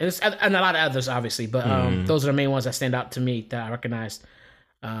 Yeah, and a lot of others, obviously, but those are the main ones that stand out to me that I recognized.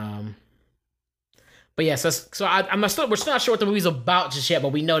 But yeah, we're still not sure what the movie's about just yet, but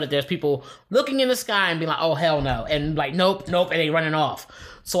we know that there's people looking in the sky and being like, oh, hell no. And like, nope, and they running off.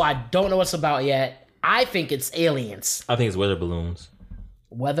 So I don't know what it's about yet. I think it's aliens. I think it's weather balloons.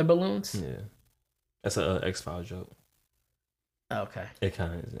 Weather balloons? Yeah. That's an X-Files joke. Okay. It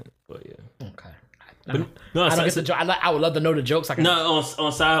kind of isn't, but yeah. Okay. But, no, I don't get the joke. I would love to know the jokes. No,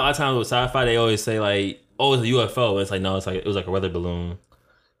 on sci-fi, with sci-fi, they always say like, "Oh, it's a UFO." It's like, no, it was like a weather balloon.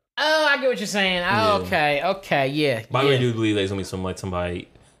 Oh, I get what you're saying. Oh, yeah. Okay, yeah. But I really do believe there's gonna be somebody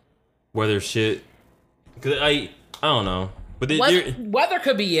weather shit. Cause I don't know, but weather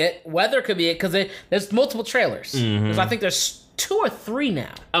could be it. Weather could be it because there's multiple trailers. Because I think there's 2 or 3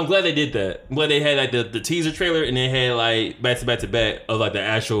 now. I'm glad they did that. I'm glad they had like the teaser trailer and they had like back to back of like the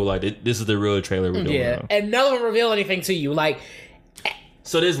actual like this is the real trailer we're doing. Yeah, now. And none of them reveal anything to you. Like,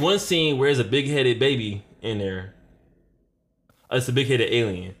 so there's one scene where there's a big headed baby in there. It's a big headed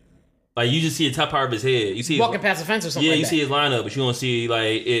alien. Like you just see the top part of his head. You see walking past a fence or something. Yeah, like you see his lineup, but you don't see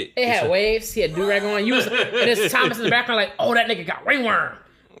like it. It had waves. He had do-rag on. And there's Thomas in the background like, oh, that nigga got ringworm.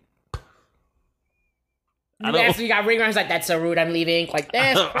 You asked if you got ringworm. He's like, that's so rude. I'm leaving. Like,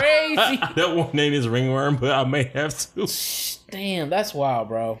 that's crazy. That one name is ringworm, but I may have to. Damn, that's wild,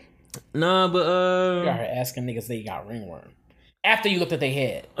 bro. Nah, but you got her asking niggas they got ringworm after you looked at their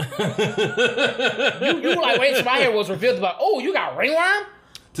head. you were like, wait till my hair was revealed. About, oh, you got ringworm.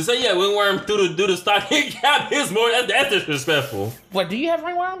 To say ringworm through the stocking cap is more that's disrespectful. But do you have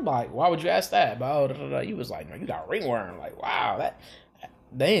ringworm? Like, why would you ask that? But you was like, no, you got ringworm. Like, wow, that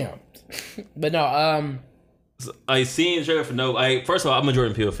damn. But no, I seen the trailer for no. First of all, I'm a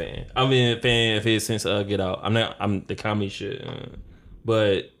Jordan Peele fan. I've been a fan of his since Get Out. I'm the comedy shit,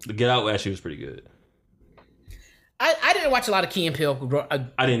 but the Get Out actually was pretty good. I didn't watch a lot of Key and Peele.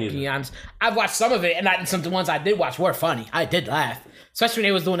 I didn't either. To be honest, I've watched some of it, and some of the ones I did watch were funny. I did laugh, especially when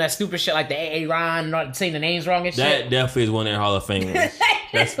they was doing that stupid shit like the A.A. Ron and saying the names wrong and shit. That definitely is one of their Hall of Fame ones.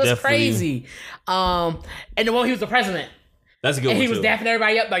 That was crazy. And the one he was the president. That's a good one. And he was dapping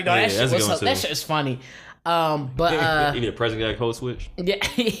everybody up like, no, yeah, that shit was funny. But you need a president got a code switch. Yeah,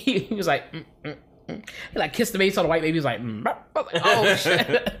 he was like, He like kissed the baby, saw the white baby. He was like, oh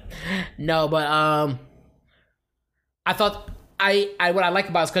shit. No, but I thought what I like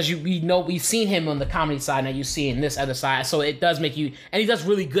about it is because we've seen him on the comedy side, now you see in this other side, so it does make you, and he does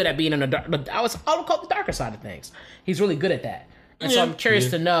really good at being on the I would call it the darker side of things. He's really good at that, and so I'm curious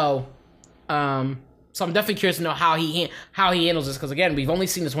to know. So I'm definitely curious to know how he handles this, because again, we've only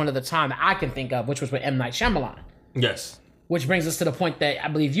seen this one other time that I can think of, which was with M. Night Shyamalan. Yes. Which brings us to the point that I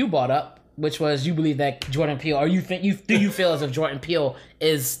believe you brought up, which was you believe that Jordan Peele, or do you feel as if Jordan Peele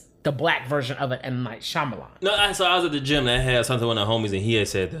is the black version of an M. Night Shyamalan? No, so I was at the gym and I had something with one of the homies and he had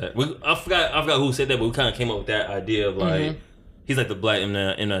said that. I forgot who said that, but we kind of came up with that idea of like he's like the black M.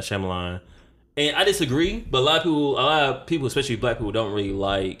 Night Shyamalan, and I disagree. But a lot of people, especially black people, don't really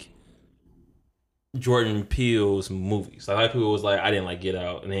like Jordan Peele's movies. Like, a lot of people was like, I didn't like Get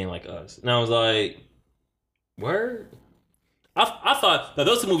Out, and they didn't like Us. And I was like, word? I thought that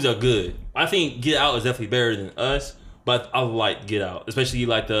those two movies are good. I think Get Out is definitely better than Us, but I like Get Out, especially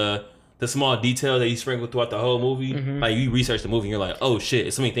like the small details that you sprinkle throughout the whole movie. Like, you research the movie and you're like, oh shit,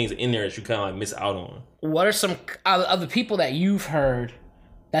 there's so many things in there that you kind of like miss out on. What are some of the people that you've heard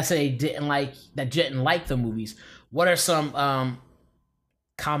that say they didn't like the movies? What are some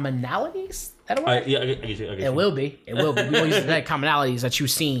commonalities? I get you. It will be. We will use the commonalities that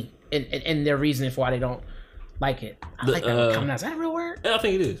you've seen in their reasoning for why they don't like it. I like that commonalities. Is that a real word? I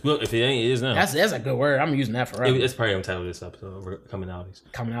think it is. Well, if it ain't, it is now. That's a good word. I'm using that forever. It's probably on title of this episode.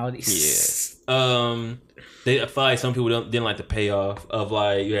 Commonalities. Yeah. I feel like some people didn't like the payoff of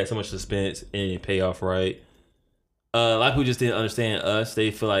like you had so much suspense and it pay off right. A lot of people just didn't understand Us.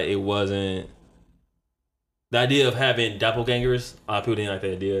 They feel like it wasn't the idea of having doppelgangers. A lot of people didn't like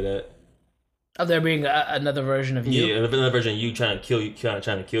the idea of that. Of there being another version of you? Yeah, another version of you trying to kill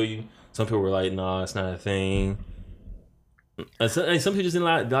you. Some people were like, nah, it's not a thing. And some people just didn't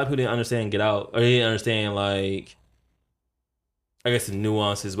like, a lot of people didn't understand Get Out. Or they didn't understand, like, I guess the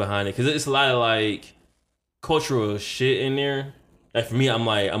nuances behind it. Because it's a lot of, like, cultural shit in there. Like, for me, I'm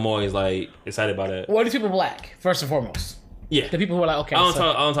always, like, excited about it. Well, are these people black, first and foremost? Yeah. The people who are like, okay. I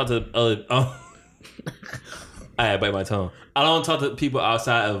don't talk to other... I had to bite my tongue. I don't talk to people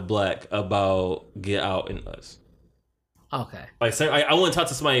outside of black about Get Out and Us. Okay. Like, I wouldn't talk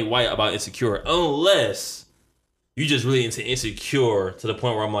to somebody white about Insecure unless you just really into Insecure to the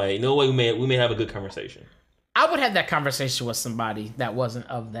point where I'm like, you know what, we may have a good conversation. I would have that conversation with somebody that wasn't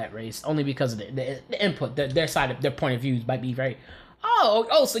of that race, only because of the input, their side of their point of views might be very.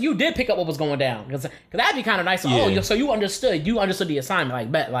 Oh, so you did pick up what was going down. Because that'd be kind of nice. Yeah. Oh, so you understood the assignment.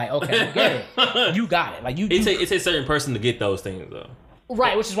 Like, bet, like, okay, you get it. You got it. Like, it takes a certain person to get those things, though.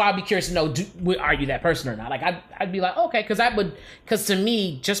 Right, which is why I'd be curious to know, are you that person or not? Like, I'd be like, okay, because to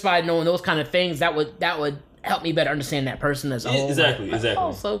me, just by knowing those kind of things, that would help me better understand that person as a whole. Exactly.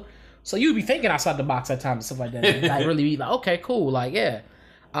 Oh, so you'd be thinking outside the box at times and stuff like that. And like really be like, okay, cool, like yeah.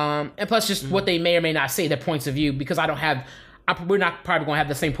 And plus just what they may or may not say, their points of view, because we're not probably gonna have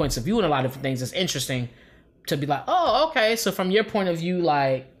the same points of view in a lot of things. It's interesting to be like, oh, okay, so from your point of view,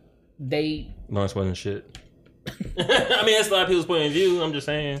 like they Lawrence wasn't shit. I mean, that's a lot of people's point of view. I'm just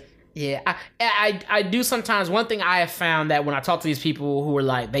saying. Yeah, I do sometimes. One thing I have found that when I talk to these people who are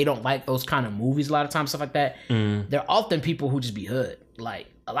like, they don't like those kind of movies a lot of times, stuff like that, they're often people who just be hood. Like,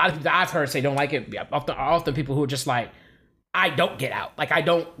 a lot of people that I've heard say don't like it are often people who are just like, I don't get out. Like, I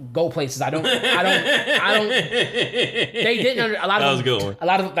don't go places. I don't. They didn't. A lot of that was a good one. A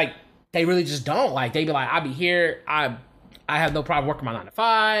lot of like, they really just don't. Like, they be like, I be here. I have no problem working my 9 to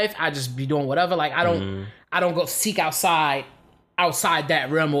 5. I just be doing whatever. Like, I don't go seek outside that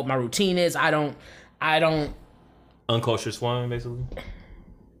realm of what my routine is. I don't Uncultured swine, basically.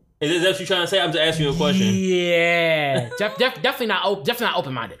 Is that what you're trying to say? I'm just asking you a question. Yeah. Definitely not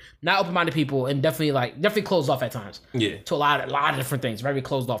open-minded. Not open-minded people, and definitely closed off at times. Yeah. To a lot of different things. Very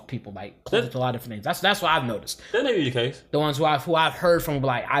closed off people, like closed to a lot of different things. That's what I've noticed. That may be the case. The ones who I've heard from,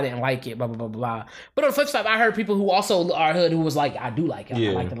 like, I didn't like it, blah blah blah blah. But on the flip side, I heard people who also are hood who was like, I do like it.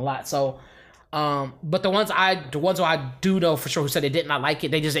 I liked it a lot. So but the ones who I do know for sure who said they did not like it,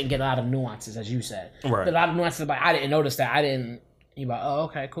 they just didn't get a lot of nuances, as you said. Right. A lot of nuances, like, I didn't notice that. You're like, oh,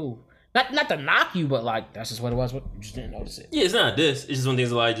 okay, cool. Not to knock you, but like, that's just what it was. But you just didn't notice it. Yeah, it's not this. It's just one of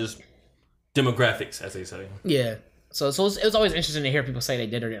these like just demographics, as they say. Yeah. So it was always interesting to hear people say they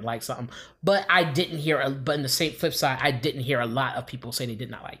did or didn't like something. But I didn't hear. But in the same flip side, I didn't hear a lot of people say they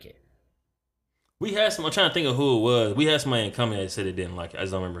did not like it. We had some. I'm trying to think of who it was. We had somebody in comment that said they didn't like it. I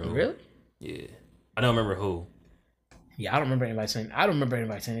just don't remember who. Really? Yeah, I don't remember who. Yeah, I don't remember anybody saying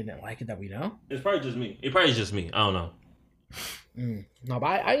they didn't like it that we know. It's probably just me. It probably just me. I don't know. No, but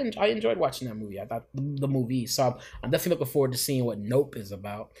I enjoyed watching that movie. I thought the movie, so I'm definitely looking forward to seeing what Nope is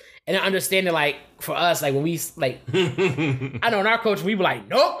about, and understanding, like, for us, like, when we like, I know in our culture we be like,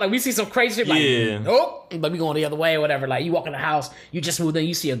 nope, like we see some crazy shit, like, nope, but we going the other way or whatever. Like, you walk in the house, you just moved in,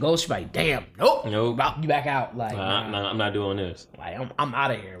 you see a ghost, you're like, damn, nope, you back out. Like, I'm not doing this. Like, I'm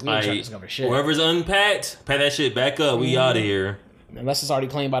out of here. We ain't trying to discover shit. Whoever's unpacked, pack that shit back up. We out of here. Unless it's already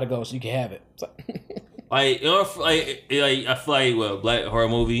claimed by the ghost, you can have it. So. Like, you know, like I feel like with a black horror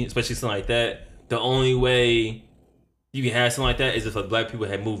movie, especially something like that, the only way you can have something like that is if black people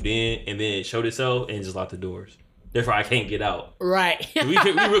had moved in and then it showed itself and just locked the doors. Therefore, I can't get out. Right. we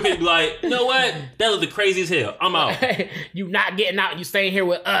really could be like, you know what? That was the craziest hell. I'm out. You not getting out. You staying here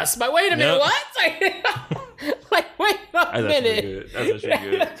with us. Like, wait a minute. What? Like, wait a minute. That's actually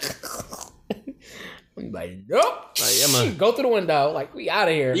good. Like, nope. Like, go through the window. Like, we out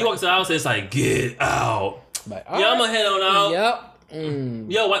of here. You walk to the house and it's like, get out. Like, yeah, I'm gonna head on out.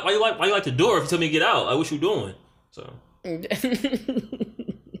 Yep. Yo, why you like the door if you tell me to get out? Like, what you doing? So.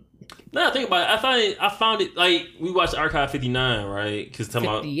 Now I think about it, I found it, like, we watched Archive 59, right? Because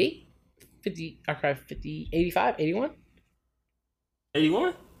 58? 50, Archive 50, 85, 81?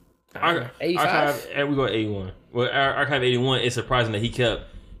 81? 85? Archive, we go at 81. Well, Archive 81, it's surprising that he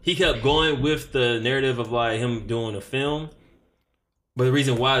kept going with the narrative of, like, him doing a film. But the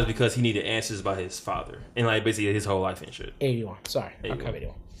reason why is because he needed answers by his father. And, like, basically his whole life and shit. 81. Sorry. 81. Archive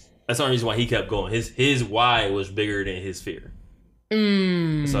 81. That's the only reason why he kept going. His why was bigger than his fear. So,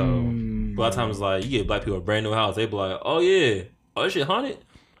 a lot of times, like, you get black people a brand new house. They be like, oh, yeah. Oh, this shit haunted?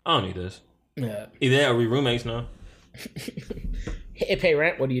 I don't need this. Yeah. Either that or we roommates now. It pay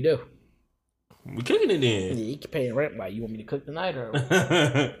rent. What do you do? We cooking it then. Yeah, you can pay rent. Like, you want me to cook tonight or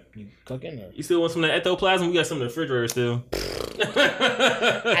you cooking? Or? You still want some of that ectoplasm? We got some in the refrigerator still.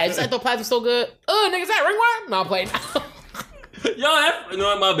 Hey, is ectoplasm so good? Oh, niggas, that ringworm? No, I'm playing. Yo,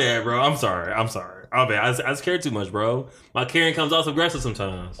 no, my bad, bro. I'm sorry. My bad. I just care too much, bro. My caring comes off aggressive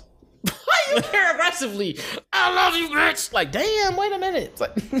sometimes. Why you care aggressively? I love you, bitch. Like, damn, wait a minute. It's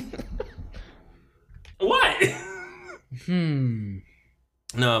like... What?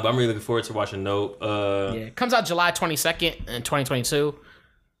 No, but I'm really looking forward to watching Nope. Yeah, it comes out July 22nd in 2022.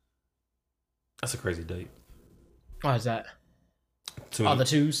 That's a crazy date. What is that? The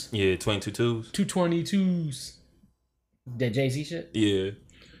twos? Yeah, 22 twos. 222s. That Jay-Z shit? Yeah.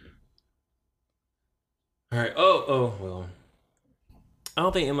 All right. Oh, well. I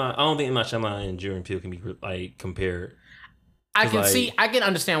don't think M. Night Shyamalan and Jordan Peele can be, like, compared. I can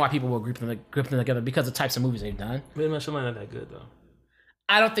understand why people will group them together because of the types of movies they've done. But M. Night Shyamalan not that good though.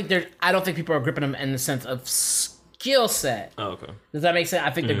 I don't think people are gripping them in the sense of skill set. Oh, okay. Does that make sense?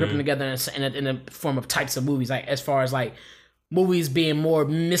 I think they're gripping together in a form of types of movies, like as far as like movies being more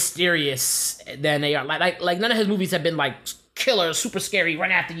mysterious than they are. Like none of his movies have been like killer, super scary,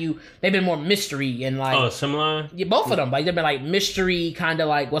 run after you. They've been more mystery and like similar. Yeah, both of them. Like they've been like mystery, kind of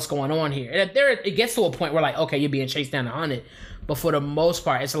like what's going on here. And there, it gets to a point where like, okay, you're being chased down and hunted, but for the most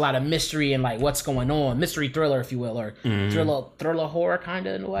part, it's a lot of mystery and like what's going on, mystery thriller, if you will, or thriller horror, kind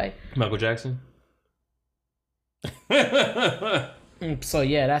of in a way. Michael Jackson. So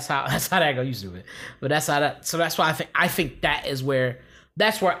yeah, that's how that go used to it. But that's how that. So that's why I think that's where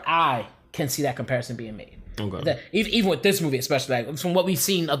I can see that comparison being made. Okay. Even with this movie, especially like, from what we've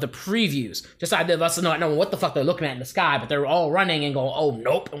seen of the previews, just I did us not knowing what the fuck they're looking at in the sky, but they're all running and going, "Oh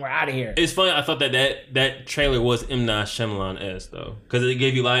nope," and we're out of here. It's funny. I thought that trailer was M. Night Shyamalan-esque though, because it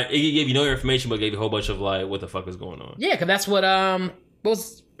gave you no information, but it gave you a whole bunch of like what the fuck is going on. Yeah, because that's what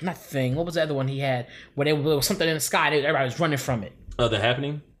was nothing. What was the other one he had where there was something in the sky? Everybody was running from it. Oh, The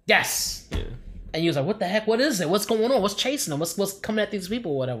Happening. Yes. Yeah. And he was like, "What the heck? What is it? What's going on? What's chasing them? What's coming at these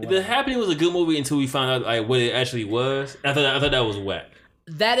people? Whatever." The Happening was a good movie until we found out like what it actually was. I thought that was whack.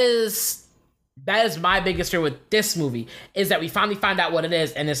 That is my biggest fear with this movie is that we finally find out what it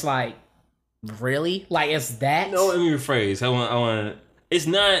is, and it's like, really, like it's that. No, let me rephrase. I want. It's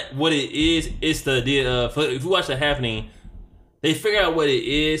not what it is. It's the idea of if you watch The Happening, they figure out what it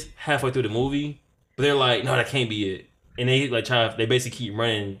is halfway through the movie, but they're like, "No, that can't be it." And they like they basically keep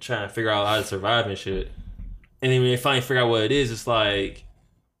running, trying to figure out how to survive and shit. And then when they finally figure out what it is, it's like,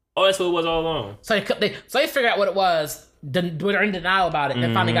 oh, that's what it was all along. So they figured out what it was. They're in denial about it,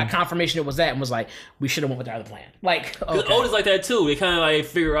 and finally got confirmation it was that, and was like, we should have went with the other plan. Like, okay. Old is like that too. They kind of like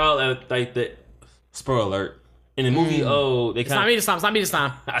figure out like the spoiler alert in the movie. They kind of. It's not me this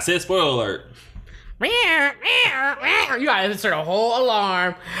time. I said spoiler alert. You gotta insert a whole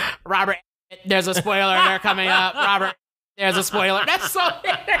alarm, Robert. There's a spoiler alert coming up, Robert. There's a spoiler. That's so.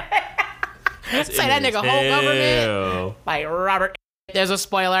 Say that nigga whole government. Like, Robert, there's a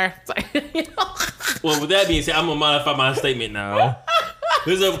spoiler. It's like, you know? Well, with that being said, I'm gonna modify my statement now.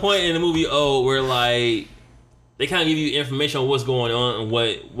 There's a point in the movie where like they kind of give you information on what's going on and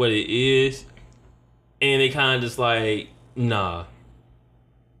what it is, and they kind of just like, nah.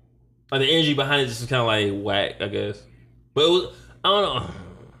 Like the energy behind it just kind of like whack, I guess. But it was, I don't know.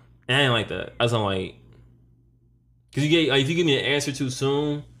 I ain't like that. I just don't like. Because if you give me an answer too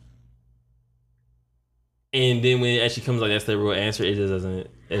soon, and then when it actually comes like that's the real answer, it just doesn't,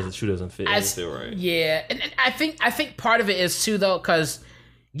 as the truth doesn't fit. It doesn't feel right. Yeah, and I think part of it is too though, because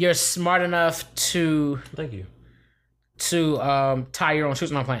you're smart enough to. Thank you. To tie your own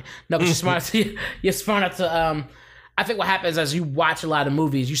shoes. No, I'm playing. No, but you're smart enough to. I think what happens as you watch a lot of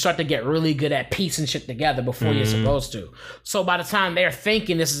movies, you start to get really good at piecing shit together before you're supposed to. So by the time they're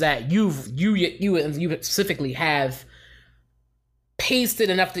thinking this is that you specifically have pieced it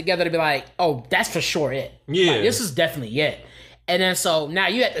enough together to be like, oh, that's for sure it. Yeah, like, this is definitely it. And then so now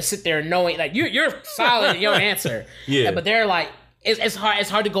you have to sit there knowing like you're solid in your answer. Yeah, but they're like it's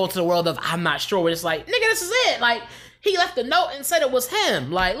hard to go into the world of I'm not sure. Where it's like, nigga, this is it. Like. He left a note and said it was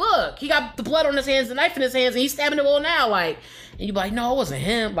him. Like, look, he got the blood on his hands, the knife in his hands, and he's stabbing the wall now. Like, and you be like, no, it wasn't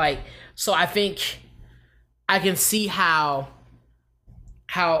him. Like, so I think I can see how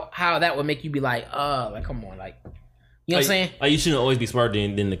that would make you be like, like, come on, like, you know what I'm saying? Like, you shouldn't always be smarter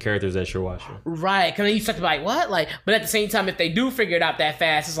than the characters that you're watching. Right, because then you start to be like, what? Like, but at the same time, if they do figure it out that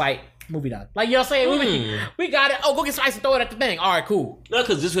fast, it's like, movie done. Like, you know what I'm saying? We got it. Oh, go get some ice and throw it at the thing. All right, cool. No,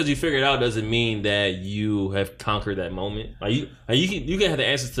 because just because you figure it out doesn't mean that you have conquered that moment. Like you can have the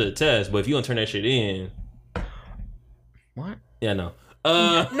answers to the test, but if you don't turn that shit in, what? Yeah, no. You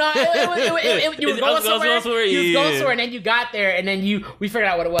were going somewhere. You was going somewhere, and then you got there, and then we figured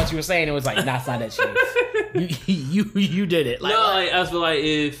out what it was you were saying. It was like, nah, it's not that shit. You did it. Like, no, like, I feel like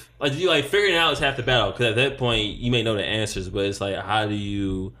if like you like figuring it out is half the battle, because at that point you may know the answers, but it's like, how do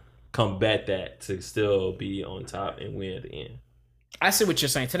you combat that to still be on top and win at the end? I see what you're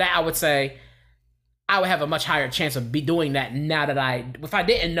saying. To that, I would say I would have a much higher chance of be doing that now that if I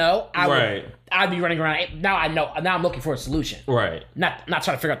didn't know, I'd be running around. Now I know. Now I'm looking for a solution. Right. Not trying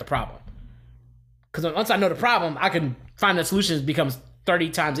to figure out the problem. Because once I know the problem, I can find the solution. Becomes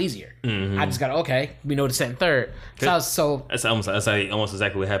 30 times easier. Mm-hmm. I just gotta we know the second, third. That's almost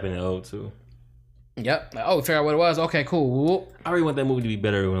exactly what happened in O too. Yep. Like, figure out what it was. Okay, cool. I really want that movie to be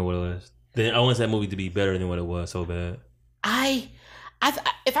better than what it was. I want that movie to be better than what it was so bad.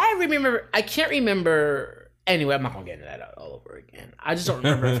 If I remember, I can't remember. Anyway, I'm not gonna get into that all over again. I just don't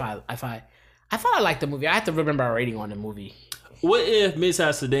remember if I thought I liked the movie. I have to remember our rating on the movie. What if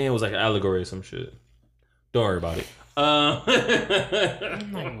Midnight Sedan was like an allegory or some shit? Don't worry about it.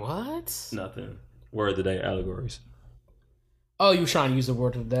 I'm like, what? Nothing. Word of the day, allegories. Oh, you were trying to use the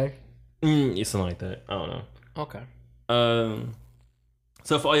word of the day? It's something like that. I don't know. Okay.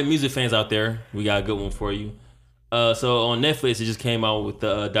 So for all your music fans out there, we got a good one for you. So on Netflix, it just came out with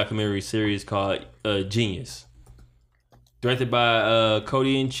the documentary series called Genius, directed by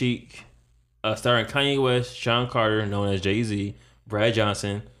Cody and Cheek, starring Kanye West, Sean Carter, known as Jay-Z, Brad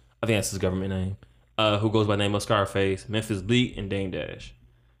Johnson, I think that's his government name, who goes by the name of Scarface, Memphis Bleek, and Dame Dash.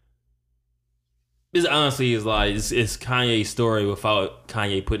 This honestly is like it's Kanye's story without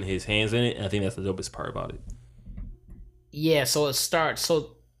Kanye putting his hands in it, and I think that's the dopest part about it. Yeah, so it starts.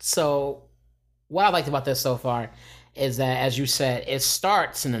 So what I liked about this so far is that, as you said, it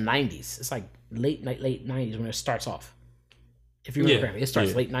starts in the 90s. It's like late 90s when it starts off. If you remember correctly, it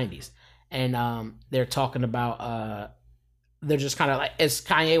starts late 90s. And they're talking about, they're just kind of like, it's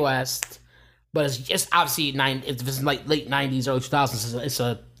Kanye West, but it's just obviously it's like late 90s, early 2000s. It's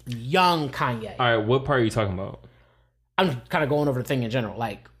a young Kanye. All right, what part are you talking about? I'm kind of going over the thing in general,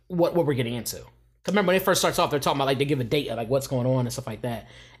 like what we're getting into. Because remember, when it first starts off, they're talking about, like, they give a date of, like, what's going on and stuff like that.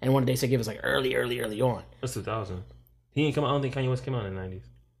 And one of the dates they give is, like, early on. That's 2000. He didn't come out. I don't think Kanye West came out in the 90s.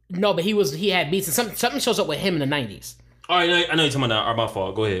 No, but he had beats, and something shows up with him in the 90s. All right, I know you're talking about that. My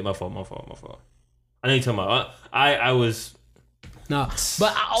fault. Go ahead. My fault. I know you're talking about. I was. No,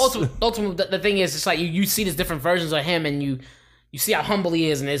 but ultimately, the thing is, it's like you see these different versions of him, and you see how humble he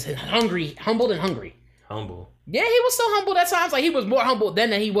is, and is humbled and hungry. Humble. Yeah, he was so humble at times. Like, he was more humble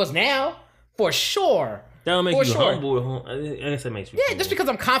then than he was now. For sure. That don't make you humble. I guess that makes you humble. Just because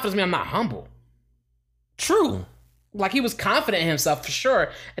I'm confident doesn't mean I'm not humble. True. Like, he was confident in himself, for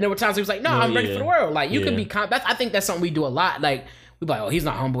sure. And there were times he was like, no, I'm ready for the world. Like, you can be confident. I think that's something we do a lot. Like, we be like, oh, he's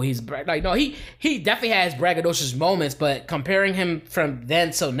not humble. He's like, no, he definitely has braggadocious moments, but comparing him from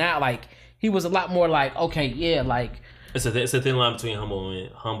then till now, like, he was a lot more like, okay, yeah, like. It's a thin line between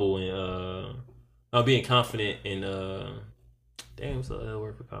humble and being confident and damn, what's the other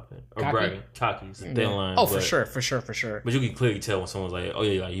word for confident? Or bragging. Cocky. It's a thin line. Oh, for sure. But you can clearly tell when someone's like, oh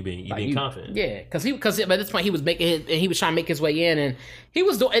yeah, like you being confident. Yeah, because by this point he was making he was trying to make his way in, and he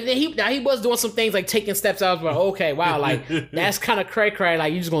was doing, and then he was doing some things like taking steps out. But okay, wow, like that's kind of cray.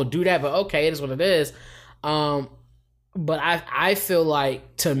 Like, you just gonna do that, but okay, it is what it is. But I feel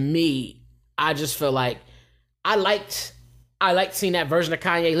like, to me, I just feel like I liked seeing that version of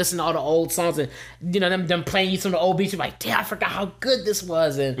Kanye, listening to all the old songs, and them playing you some of the old beats. You're like, damn, I forgot how good this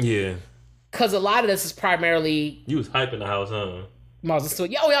was. And yeah, because a lot of this is primarily you was hyping the house, huh? I was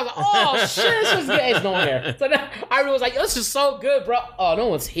like, oh shit, this was good. It's no one here. So then I was like, this is so good, bro. Oh, no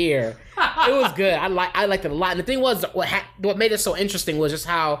one's here. It was good. I liked it a lot. And the thing was, what made it so interesting was just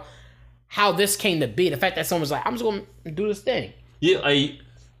how this came to be. The fact that someone was like, I'm just gonna do this thing. Yeah,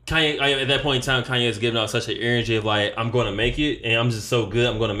 Kanye, at that point in time, Kanye is giving out such an energy of like, I'm going to make it, and I'm just so good,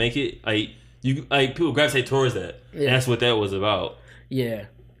 I'm going to make it. People gravitate towards that. Yeah. And that's what that was about. Yeah.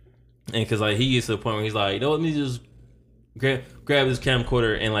 And because like he gets to the point where he's like, let me just grab this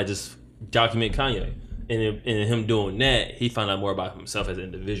camcorder and like just document Kanye. And in him doing that, he found out more about himself as an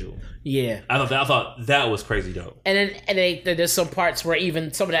individual. Yeah, I thought that was crazy dope. And then there's some parts where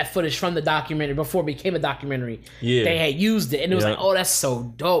even some of that footage from the documentary before it became a documentary, they had used it, and it was like, oh, that's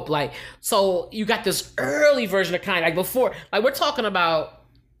so dope. Like, so you got this early version of Kanye, like before, like we're talking about.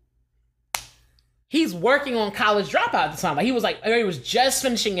 He's working on College Dropout at the time. Like, he was just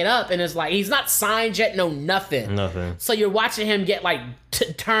finishing it up, and it's like he's not signed yet, nothing. So you're watching him get like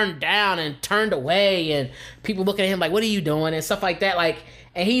turned down and turned away, and people looking at him like, "What are you doing?" and stuff like that. Like,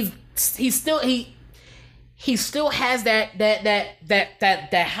 and he still has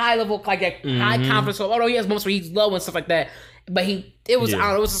that high level, like that high confidence. Although he has moments where he's low and stuff like that, but it was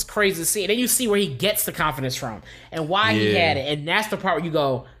just crazy to see. And then you see where he gets the confidence from and why he had it, and that's the part where you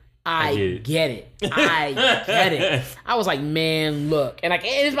go, I get it. I was like, man, look. And like,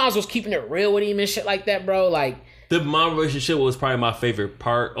 his mom was keeping it real with him and shit like that, bro. Like, the mom relationship was probably my favorite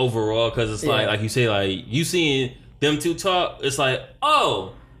part overall, because it's like you say, like, you seeing them two talk, it's like,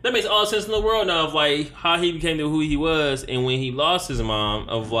 oh, that makes all sense in the world now of like how he became to who he was, and when he lost his mom,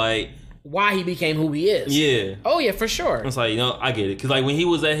 of like why he became who he is. Yeah. Oh yeah, for sure. It's like, I get it, because like when he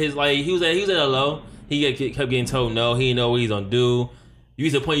was at his he was at a low, he kept getting told no, he didn't know what he's gonna do. You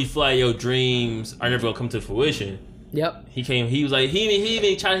get to the point you feel like your dreams are never gonna come to fruition. Yep. He was like, he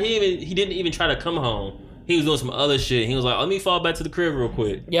didn't even try to come home. He was doing some other shit. He was like, let me fall back to the crib real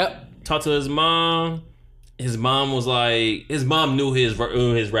quick. Yep. Talk to his mom. His mom was like, his mom knew his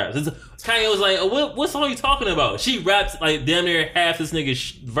raps. Kanye was like, what song are you talking about? She raps like damn near half this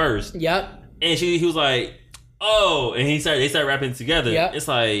nigga's verse. Yep. And he was like, oh, and they started rapping together. Yep. It's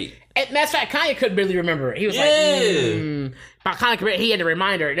like, matter of fact, Kanye couldn't really remember it. He was like, but Kanye, he had to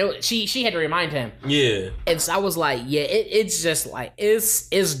remind her. She had to remind him. Yeah. And so I was like, yeah, it's just like,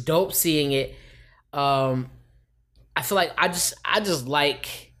 it's dope seeing it. I feel like I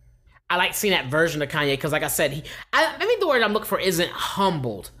I like seeing that version of Kanye because, like I said, I think the word I'm looking for isn't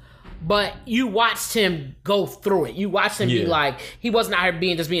humbled, but you watched him go through it. You watched him be like, he wasn't out here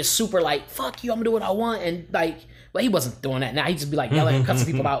being super like, fuck you, I'm gonna do what I want, and like, but he wasn't doing that. Now he'd just be like yelling and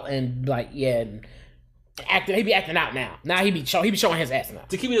cussing people out and like, and acting. He'd be acting out now. Now he be showing his ass now.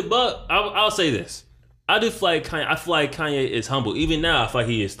 To keep it a buck, I'll say this. I do feel like Kanye. I feel like Kanye is humble. Even now, I feel like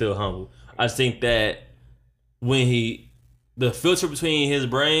he is still humble. I think that when the filter between his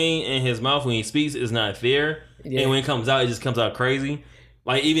brain and his mouth when he speaks is not there, and when it comes out, it just comes out crazy.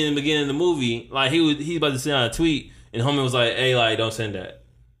 Like even in the beginning of the movie, like he about to send out a tweet, and homie was like, "Hey, like don't send that."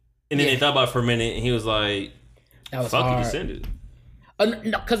 And then they thought about it for a minute, and he was like, "Fuck, you just send it."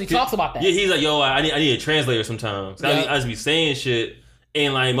 No, because he talks about that. Yeah, he's like, "Yo, I need a translator sometimes. I just be saying shit,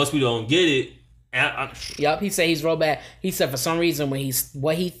 and like most people don't get it." Yep, he said he's real bad. He said for some reason when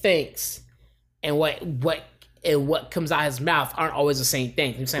what he thinks and what comes out his mouth aren't always the same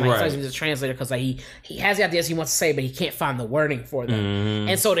thing. He's saying like he's a translator because like he has the ideas he wants to say, but he can't find the wording for them.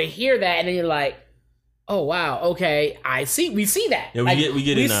 And so to hear that, and then you're like, oh wow, okay, I see. We see that. Yeah, we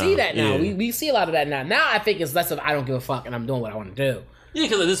get it now. We see that now. Yeah. We see a lot of that now. Now I think it's less of I don't give a fuck and I'm doing what I want to do. Yeah,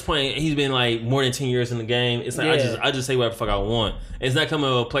 because at this point he's been like more than 10 years in the game. It's like I just say whatever the fuck I want. It's not coming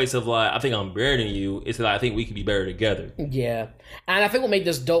to a place of like I think I'm better than you. It's like I think we could be better together. Yeah, and I think what made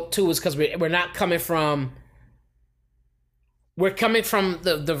this dope too is because we're not coming from. We're coming from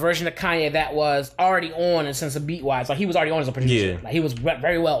the version of Kanye that was already on in a sense of beat wise. Like he was already on as a producer. Yeah. Like he was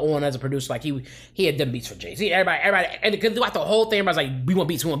very well on as a producer. Like he had done beats for Jay-Z. Everybody, and throughout the whole thing, everybody's like, we want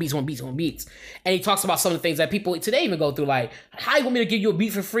beats. And he talks about some of the things that people today even go through. Like, how you want me to give you a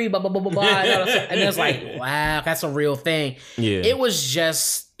beat for free? Blah blah blah blah blah. And then it's like, wow, that's a real thing. Yeah. It was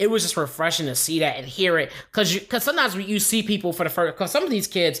just refreshing to see that and hear it. Because sometimes you see people for the first... Because some of these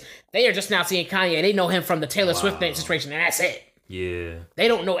kids, they are just now seeing Kanye. They know him from the Taylor Swift situation, and that's it. Yeah. They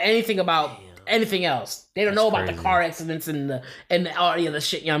don't know anything about anything else. They don't know about the car accidents and all the other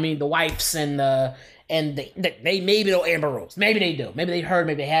shit, you know what I mean? The wives and they maybe know Amber Rose. Maybe they do. Maybe they heard,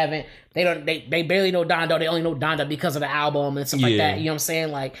 maybe they haven't. They barely know Donda. They only know Donda because of the album and stuff like that. You know what I'm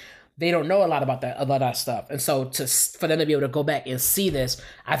saying? Like... They don't know a lot about that stuff, and so for them to be able to go back and see this,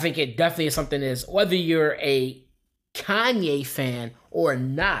 I think it definitely is something. Is whether you're a Kanye fan or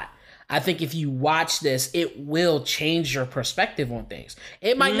not, I think if you watch this, it will change your perspective on things.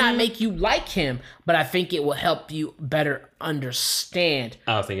 It might not make you like him, but I think it will help you better understand.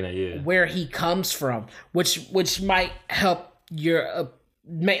 I was thinking that, where he comes from, which might help your.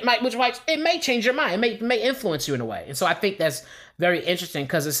 It may change your mind. It may influence you in a way, and so I think that's very interesting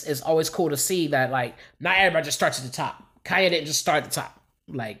because it's always cool to see that like not everybody just starts at the top. Kanye didn't just start at the top.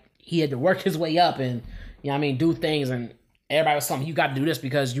 Like he had to work his way up and you know what I mean do things, and everybody was telling him you got to do this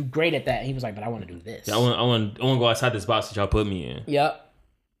because you're great at that. And he was like, but I want to do this. Yeah, I want to go outside this box that y'all put me in. Yep.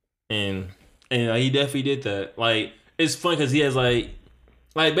 And he definitely did that. Like it's fun because he has like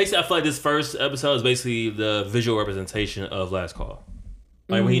basically I feel like this first episode is basically the visual representation of Last Call.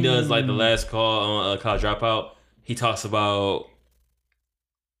 Like when he does like the Last Call on College Dropout, he talks about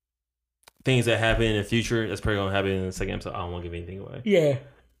things that happen in the future. That's probably gonna happen in the second episode. I don't want to give anything away. Yeah.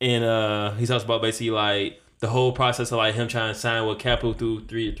 And he talks about basically like the whole process of like him trying to sign with Capital through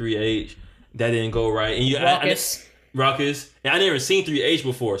 3H. That didn't go right. And Ruckus. And I never seen 3H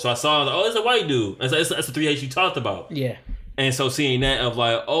before, so I saw like, it's a white dude. That's the 3H you talked about. Yeah. And so seeing that of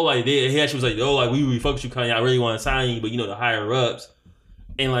like, he actually was like, oh, like we fuck with you, Kanye. I really want to sign you, but you know the higher ups.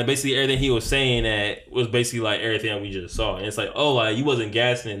 And like basically everything he was saying that was basically like everything that we just saw. And it's like, oh, like you wasn't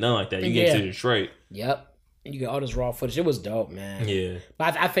gassing it, nothing like that. You get to the straight. Yep. And you get all this raw footage. It was dope, man. Yeah.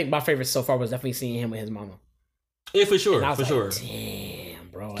 But I think my favorite so far was definitely seeing him with his mama. Yeah, for sure. Damn,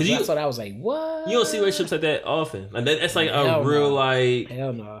 bro. Because that's what I was like, what? You don't see relationships like that often. Like that's like a real like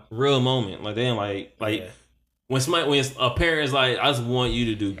real moment. Like damn, like when a parent is like, I just want you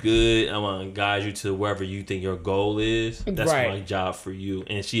to do good, I want to guide you to wherever you think your goal is. That's my job for you.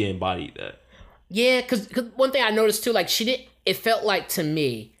 And she embodied that. Yeah, because one thing I noticed too, like it felt like to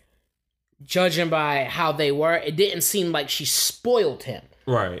me, judging by how they were, it didn't seem like she spoiled him.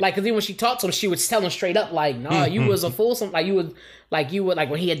 Right. Like, because even when she talked to him, she would tell him straight up, like, nah, you was a fool. Like, you would, like,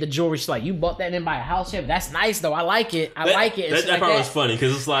 when he had the jewelry, she's like, you bought that and buy a house here? That's nice, though. I like it. That part was funny,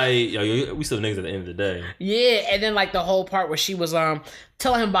 because it's like, yo, we still niggas at the end of the day. Yeah, and then, like, the whole part where she was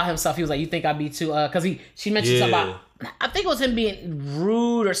telling him about himself. He was like, you think I'd be too, because she mentioned something about, I think it was him being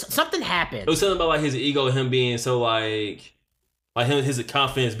rude or something happened. It was something about, like, his ego, him being so, like his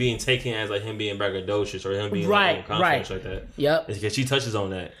confidence being taken as like him being braggadocious or him being like that. Yep. Because she touches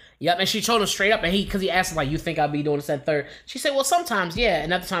on that. Yep, and she told him straight up, and because he asked him like, "You think I'd be doing this and third?" She said, "Well, sometimes, yeah,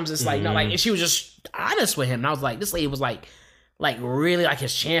 and other times it's like no." Like, and she was just honest with him, and I was like, this lady was like like really like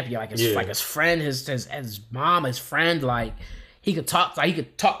his champion, like his friend, his mom, his friend. Like he could talk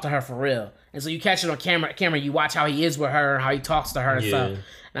to her for real. And so you catch it on camera, you watch how he is with her, how he talks to her and stuff.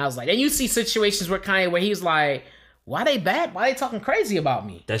 And I was like, and you see situations where Kanye where he's like, why they bad? Why they talking crazy about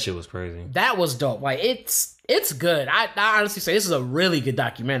me? That shit was crazy. That was dope. Like it's good. I honestly say this is a really good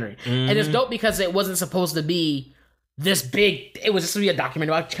documentary. And it's dope because it wasn't supposed to be this big. It was just to be a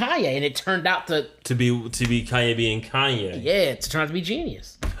documentary about Kanye, and it turned out to be Kanye being Kanye. Yeah, it turned out to be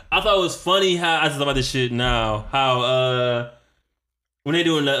genius. I thought it was funny how I just thought about this shit now. How when they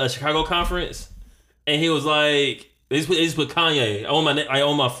doing the Chicago conference, and he was like, they just put Kanye. I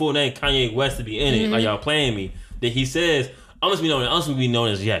own my full name, Kanye West, to be in it. Like y'all playing me. That he says, I'm just gonna be known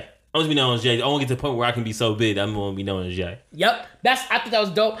as Jay. I want to get to the point where I can be so big that I'm going to be known as Jay. Yep. I thought that was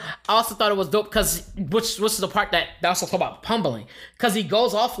dope. I also thought it was dope because, which is the part that also talk about humbling. Because he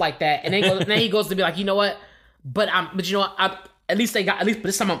goes off like that, and then he goes to be like, you know what? But you know what? At least but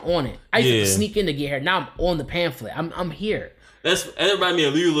this time I'm on it. I used to sneak in to get here. Now I'm on the pamphlet. I'm here. That reminded me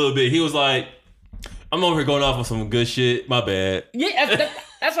of Lou a little bit. He was like, I'm over here going off on some good shit. My bad. Yeah,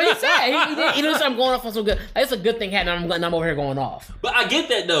 that's what he said. He said I'm going off on some good. Like, it's a good thing happening. I'm over here going off. But I get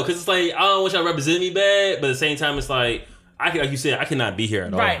that though, because it's like I don't want y'all representing me bad, but at the same time, it's like like you said, I cannot be here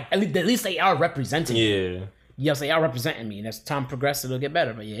at all. Right. At least they are representing. Yeah. Yes, they are representing me, and as time progresses, it'll get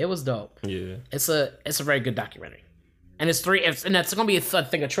better. But yeah, it was dope. Yeah. It's a very good documentary, and it's gonna be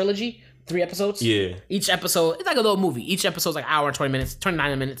a trilogy, 3 episodes. Yeah. Each episode, it's like a little movie. Each episode's like an hour and 20 minutes,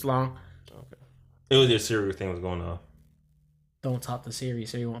 29 minutes long. Okay. It was just serious thing was going on. Don't talk to Siri.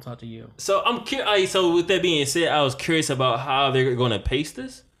 Siri won't talk to you. So I'm curious. So with that being said, I was curious about how they're going to pace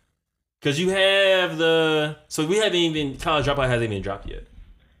this, because you have we haven't even College Dropout hasn't even dropped yet.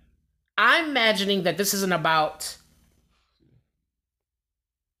 I'm imagining that this isn't about,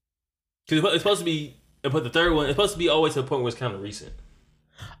 because it's supposed to be. But the third one, it's supposed to be always to the point where it's kind of recent.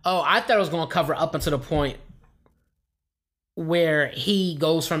 Oh, I thought it was going to cover up until the point where he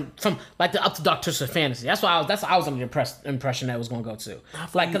goes from like the up to Dark Twisted Fantasy. That's what I was under the impression that it was going to go to.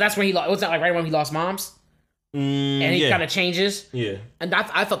 Like, because that's when he lost. Wasn't that like right when he lost Moms? And he kind of changes. Yeah. And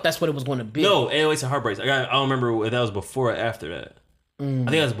I thought that's what it was going to be. No, 808s and Heartbreaks. I don't remember if that was before or after that. I think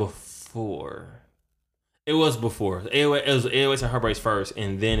that was before. It was before. It was 808s and Heartbreaks first,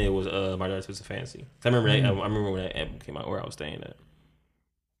 and then it was My Dark Twisted Fantasy. I remember that. I remember when that album came out, where I was staying at.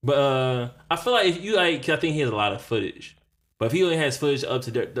 But I feel like if you like, 'cause I think he has a lot of footage. But if he only has footage up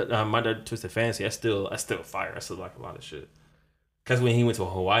to My Dark Twisted Fantasy, that's still fire. That's still like a lot of shit. Because when he went to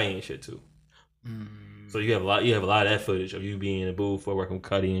Hawaii and shit too. So you have a lot of that footage of you being in the booth or working with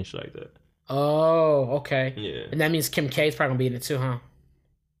Cudi and shit like that. Oh, okay. Yeah. And that means Kim K's probably gonna be in it too, huh?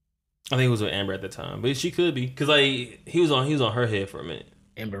 I think it was with Amber at the time, but she could be, because like he was on her head for a minute.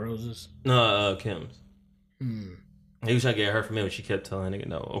 Amber Roses. No, Kim's. He was trying to get her for a minute, but she kept telling nigga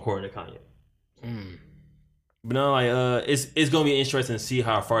no, according to Kanye. But no, like it's gonna be interesting to see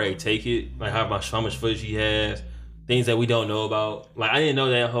how far they take it, like how much footage he has, things that we don't know about. Like I didn't know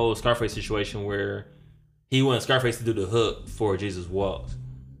that whole Scarface situation where he wanted Scarface to do the hook for Jesus Walks,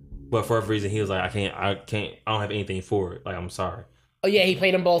 but for whatever reason he was like, I don't have anything for it. Like I'm sorry. Oh yeah, he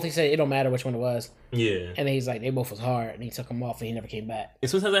played them both. He said it don't matter which one it was. Yeah. And then he's like, they both was hard, and he took them off, and he never came back.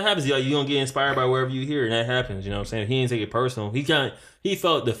 And sometimes that happens. Like, you don't get inspired by wherever you hear, and that happens. You know what I'm saying? He didn't take it personal. He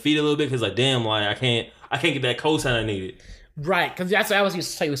felt defeated a little bit because like, damn, like I can't get that cosign I needed. Right, because that's what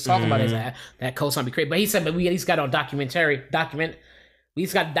he was talking about is that cosign be great. But he said, but we at least got on document. We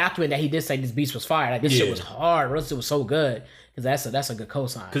just got to document that he did say this beast was fire. Like this shit was hard. This shit was so good. Because that's a good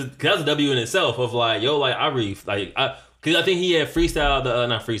cosign. Because that's a W in itself of like, yo, like I really like because I think he had freestyle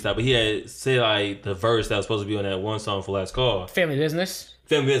not freestyle, but he had said like the verse that was supposed to be on that one song for Last Call. Family Business.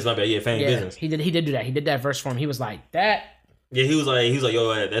 My bad. Yeah, Family Business. He did do that. He did that verse for him. He was like that. Yeah, he was like,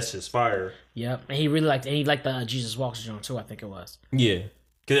 yo, that's just fire. Yep, and he really liked the Jesus Walks joint too. I think it was. Yeah,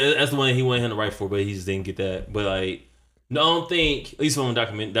 because that's the one he wanted him to write for, but he just didn't get that. But like, no, I don't think, at least from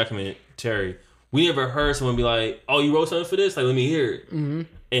documentary, we never heard someone be like, "Oh, you wrote something for this? Like, let me hear it." Mm-hmm.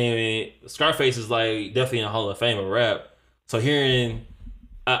 And Scarface is like definitely in the Hall of Fame of rap. So hearing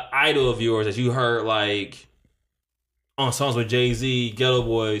an idol of yours that you heard like on songs with Jay-Z, Ghetto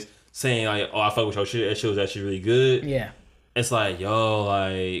Boys, saying like, "Oh, I fuck with your shit. That shit was actually really good." Yeah, it's like, yo,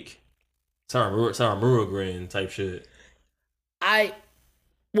 like Sarah Murugrin type shit.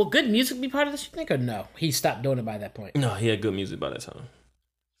 Will good music be part of this, you think, or no? He stopped doing it by that point. No, he had good music by that time.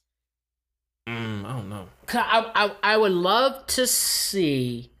 I don't know. I would love to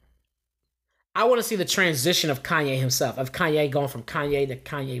see. I want to see the transition of Kanye himself, of Kanye going from Kanye to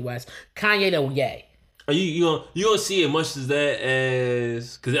Kanye West, Kanye to Ye. Are you gonna see it much as that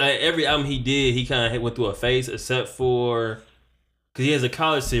as because every album he did, he kind of went through a phase, except for because he has a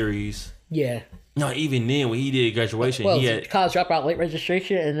college series. Yeah. No, even then when he did graduation, well, he had college dropout, late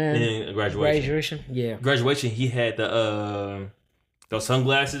registration, and then graduation. Yeah. Graduation, he had those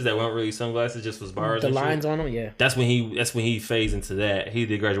sunglasses that weren't really sunglasses, just was bars. The and lines shit. on them. Yeah. That's when he phased into that. He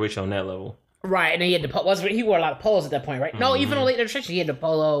did graduation on that level. Right, and then he had he wore a lot of polos at that point, right? No, even on late registration, he had the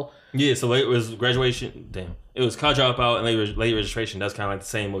polo. Yeah, so it was graduation. Damn, it was college dropout and late registration. That's kind of like the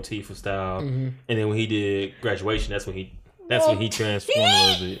same motif of style. And then when he did graduation, that's when he transformed a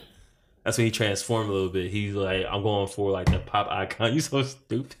little bit. That's when he transformed a little bit. He's like, I'm going for like the pop icon. You so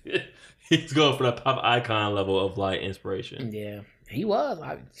stupid. He's going for the pop icon level of like inspiration. Yeah, he was.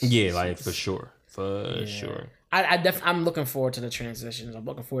 Yeah, like for sure, sure. I'm looking forward to the transitions. I'm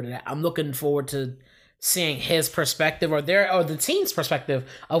looking forward to that. I'm looking forward to seeing his perspective or the team's perspective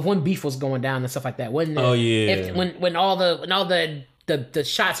of when beef was going down and stuff like that. When all the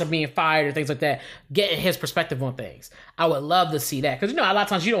shots are being fired and things like that, getting his perspective on things. I would love to see that because a lot of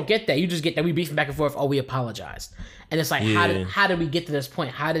times you don't get that. You just get that we beefing back and forth. Oh, we apologized, and it's like how did we get to this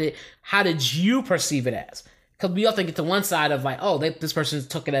point? How did you perceive it as? Because we often get to one side of like, oh, this person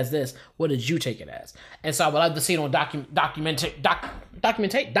took it as this. What did you take it as? And so I would love to see it on documented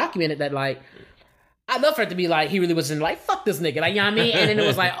that like. I'd love for it to be like he really was in like fuck this nigga, like you know what I mean, and then it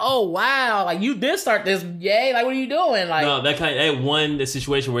was like oh wow, like you did start this, yay, like what are you doing? Like no, the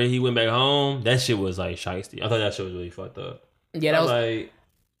situation where he went back home, that shit was like shiesty. I thought that shit was really fucked up. Yeah, that was like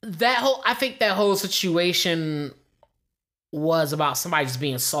I think that whole situation was about somebody just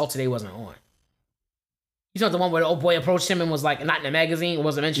being salty they wasn't on. You saw the one where the old boy approached him and was like not in the magazine, it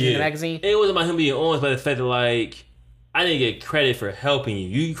wasn't mentioned in the magazine. It wasn't about him being on, but the fact that like. I didn't get credit for helping you.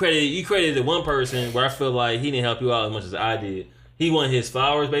 You credited the one person where I feel like he didn't help you out as much as I did. He wanted his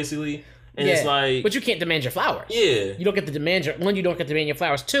flowers basically, and it's like, but you can't demand your flowers. Yeah, you don't get to demand you don't get to demand your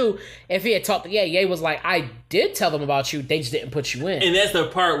flowers. Two, if he had talked, Ye was like, I did tell them about you, they just didn't put you in. And that's the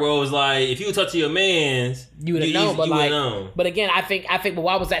part where it was like, if you would talk to your mans, you would have known. But again, I think, but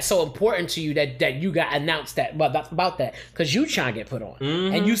why was that so important to you that you got announced about that? Because you trying to get put on,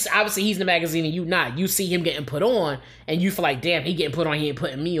 and you obviously he's in the magazine and you not. You see him getting put on, and you feel like, damn, he getting put on, he ain't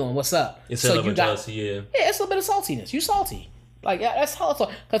putting me on. What's up? It's so you got jealousy, yeah, it's a little bit of saltiness. You salty. Like, yeah, that's how.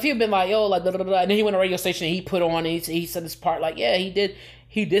 Because he'd been like, yo, like, da, da, da, da. And then he went to a radio station and he put on, and he said this part, like, yeah, he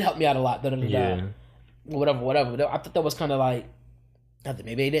did help me out a lot, da, da, da, da. Whatever. I thought that was kind of like,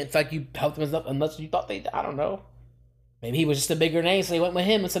 maybe they didn't feel like you helped them unless you thought they, I don't know. Maybe he was just a bigger name, so they went with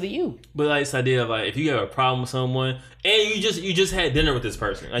him instead of you. But like this idea of like, if you have a problem with someone, and you just had dinner with this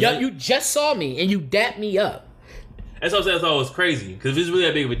person. Like, you just saw me, and you dapped me up. That's what I'm saying. I thought it was crazy. Because if it's really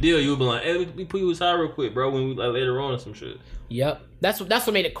that big of a deal, you would be like, hey, let me put you aside real quick, bro, when we like later on or some shit. Yep. That's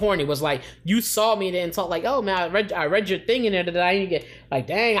what made it corny, was like, you saw me then and talk like, oh, man, I read your thing in there that I didn't get, like,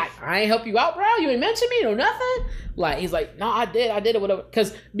 dang, I ain't help you out, bro? You ain't mention me or nothing? Like, he's like, no, I did it, whatever.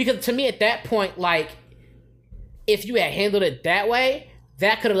 Because to me at that point, like, if you had handled it that way,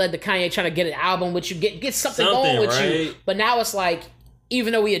 that could have led to Kanye trying to get an album with you, get something going with you. But now it's like,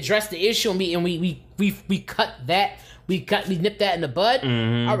 even though we addressed the issue and we cut that, we nipped that in the bud,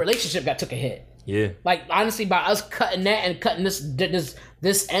 our relationship got took a hit. Yeah. Like, honestly, by us cutting that and cutting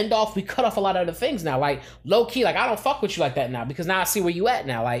this end off, we cut off a lot of other things now. Like, low key, like, I don't fuck with you like that now because now I see where you at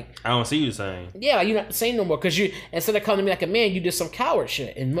now. Like, I don't see you the same. Yeah, like, you're not the same no more because you, instead of coming to me like a man, you did some coward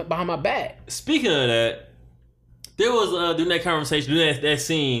shit and went behind my back. Speaking of that, there was, during that conversation, during that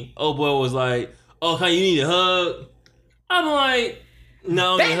scene, old boy was like, oh, Kanye, you need a hug? I'm like...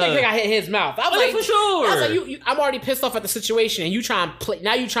 No, that nigga got hit his mouth. I was like, for sure. I was like, I'm already pissed off at the situation, and you trying to play.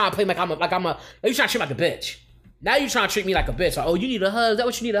 Now you trying to play like you trying to treat me like a bitch. Now you trying to treat me like a bitch. Like, oh, you need a hug? Is that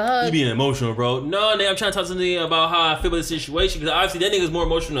what you need a hug? You being emotional, bro. No, nigga, I'm trying to talk to something about how I feel about the situation because obviously that nigga's more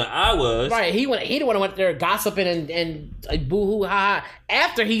emotional than I was. Right? He the one who went there gossiping and like, boo-hoo, ha-ha.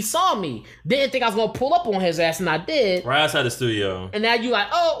 After he saw me, didn't think I was gonna pull up on his ass, and I did. Right outside the studio. And now you like,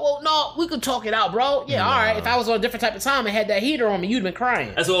 oh, well, no, we could talk it out, bro. Yeah, all right. If I was on a different type of time and had that heater on me, you'd been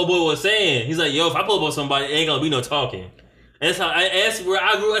crying. That's what old boy was saying. He's like, yo, if I pull up on somebody, it ain't gonna be no talking. And that's how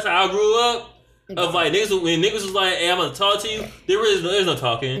that's how I grew up. Of like niggas, when niggas was like, "Hey, I'm gonna talk to you," there's no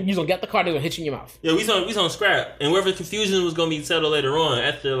talking. You gonna get the car, they gonna hit you in your mouth. Yeah, we gonna scrap, and wherever the confusion was gonna be settled later on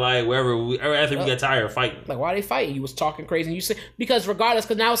after like we got tired of fighting. Like, why are they fighting? You was talking crazy, and you said because regardless,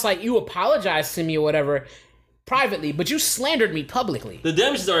 because now it's like you apologized to me or whatever privately, but you slandered me publicly. The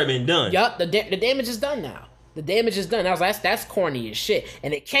damage has already been done. Yup, the damage is done now. The damage is done. I was like, that's corny as shit.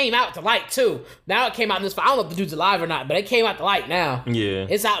 And it came out to light too. Now it came out in this. I don't know if the dude's alive or not, but it came out to light now. Yeah,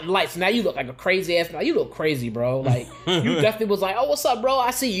 it's out in the light. So now you look like a crazy ass. Now you look crazy, bro. Like you definitely was like, oh, what's up, bro?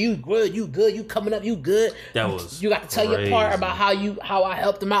 I see you good. You good. You coming up. You good. That was you got to tell your part about how I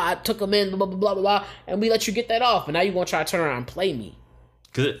helped him out. I took him in. Blah blah blah blah blah. And we let you get that off. But now you gonna try to turn around and play me.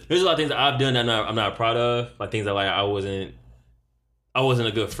 Because there's a lot of things that I've done that I'm not proud of. Like things that like I wasn't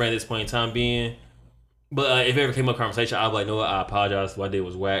a good friend at this point in time being. But if it ever came up conversation, I'd be like, no, I apologize. What I did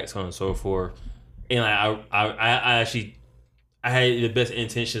was whack, so on and so forth. And like, I actually, I had the best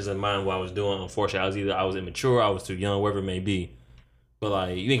intentions in mind what I was doing. Unfortunately, I was immature, I was too young, whatever it may be. But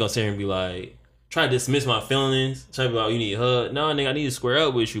like, you ain't gonna sit here and be like, try to dismiss my feelings. Try to be like, you need a hug. No, nigga, I need to square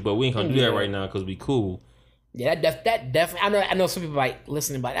up with you, but we ain't gonna do that right now because we cool. Yeah, that definitely. I know some people like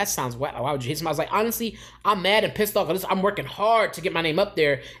listening, but that sounds wet. Like, why would you hate somebody? I was like, honestly, I'm mad and pissed off because I'm working hard to get my name up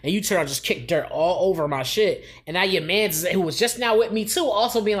there, and you turn around and just kick dirt all over my shit. And now your man, who was just now with me too,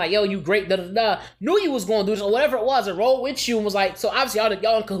 also being like, yo, you great, da da da, knew you was going to do this or whatever it was, and rolled with you and was like, so obviously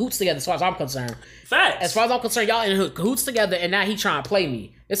y'all in cahoots together as far as I'm concerned. Facts. As far as I'm concerned, y'all in cahoots together, and now he trying to play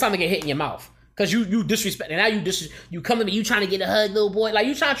me. It's time to get hit in your mouth. Cause you disrespect, and now you come to me, you trying to get a hug, little boy, like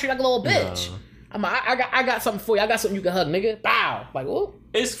you trying to treat like a little bitch. No. I got something for you. I got something you can hug, nigga. Bow. Like, ooh.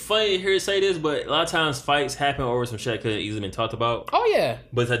 It's funny to hear you say this, but a lot of times fights happen over some shit that could have easily been talked about. Oh yeah.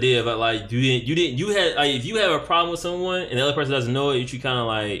 But the idea of like you had like if you have a problem with someone and the other person doesn't know it, you kind of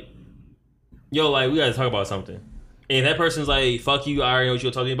like, yo, like we gotta talk about something. And that person's like, fuck you, I already know what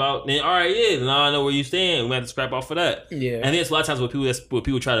you're talking about. Then all right, yeah, now I know where you stand. We have to scrap off for that. Yeah. And then it's a lot of times what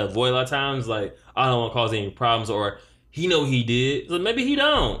people try to avoid. A lot of times, like I don't want to cause any problems, or he know he did, so maybe he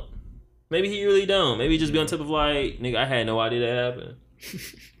don't. Maybe he really don't. Maybe he just be on top of like, nigga, I had no idea that happened.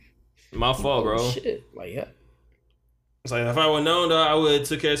 My fault, bro. Shit. Like, yeah. It's like, if I would known, though, I would have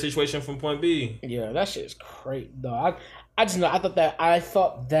took care of the situation from point B. Yeah, that shit is crazy, though. I just know, I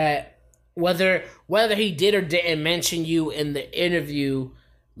thought that whether he did or didn't mention you in the interview,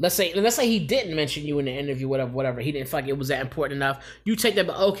 let's say he didn't mention you in the interview, whatever. He didn't feel like it was that important enough. You take that,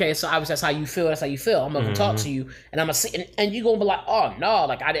 but okay, so obviously that's how you feel. That's how you feel. I'm gonna talk to you, and I'm gonna see, and you gonna be like, oh no,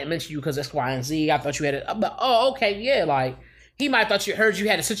 like I didn't mention you because X, Y, and Z. I thought you had it. But oh, okay, yeah, like he might have thought heard you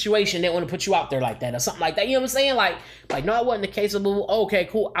had a situation, didn't want to put you out there like that or something like that. You know what I'm saying? Like no, it wasn't the case of okay,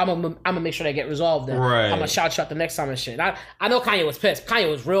 cool. I'm gonna make sure they get resolved. Then right. I'm gonna shout you out the next time and shit. I know Kanye was pissed. Kanye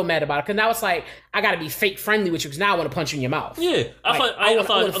was real mad about it because now it's like I gotta be fake friendly with you because now I want to punch you in your mouth. Yeah, I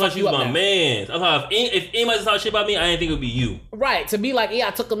thought you was my man. I thought if anybody talk shit about me, I didn't think it would be you. Right, to be like, yeah,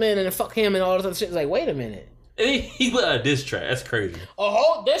 I took him in and then fuck him and all this other shit. It's like, wait a minute. He put a diss track. That's crazy. A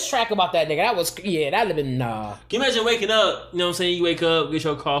whole diss track about that nigga. That'd have been nah. Can you imagine waking up? You know what I'm saying? You wake up, get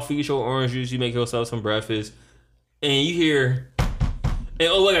your coffee, get your orange juice, you make yourself some breakfast, and you hear, and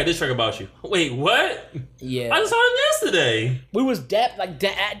oh, I got a diss track about you. Wait, what? Yeah, I just saw him yesterday. We was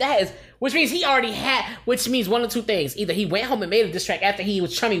that is, which means he already had. Which means one of two things: either he went home and made a diss track after he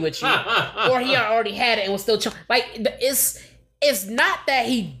was chummy with you, or he already had it and was still chummy. Like It's not that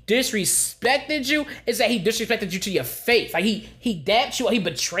he disrespected you, it's that he disrespected you to your face. Like he dapped you or he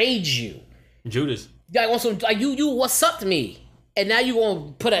betrayed you. Judas. Like also like you what's up to me. And now you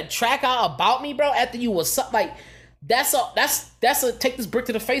gonna put a track out about me, bro, after you what's up. Like that's a take this brick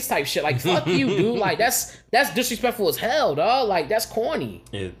to the face type shit. Like fuck you, dude. Like that's disrespectful as hell, dog. Like that's corny.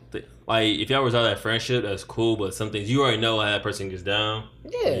 Yeah, like if y'all was out that friendship, that's cool, but some things you already know how that person gets down.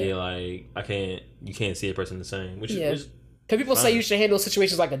 Yeah. Like you can't see a person the same. Which is because people say you should handle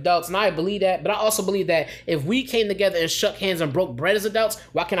situations like adults, and I believe that, but I also believe that if we came together and shook hands and broke bread as adults,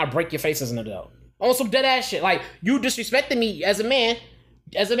 why can't I break your face as an adult? On some dead ass shit. Like, you disrespected me as a man,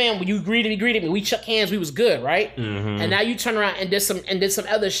 when you greeted me, we shook hands, we was good, right? Mm-hmm. And now you turn around and did some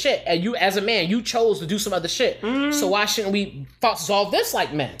other shit, and you, as a man, you chose to do some other shit. Mm-hmm. So why shouldn't we solve this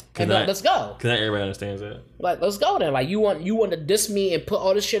like men? Let's go. Because not everybody understands that. Like, let's go then. Like, you want to diss me and put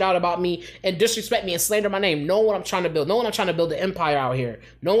all this shit out about me and disrespect me and slander my name. Know what I'm trying to build. Know what I'm trying to build the empire out here.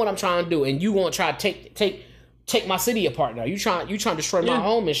 Know what I'm trying to do. And you want to try to take my city apart now. You trying to destroy my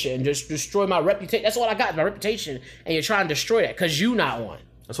home and shit and just destroy my reputation. That's what I got, my reputation. And you're trying to destroy that because you not one.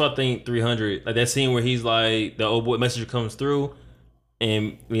 That's why I think 300, like that scene where he's like, the old boy messenger comes through,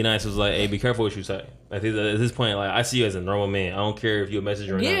 and Leonidas was like, hey, be careful what you say. Like, at this point, like, I see you as a normal man. I don't care if you're a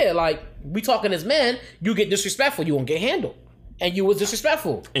messenger or not. Yeah, like, we talking as men, you get disrespectful, you won't get handled. And you was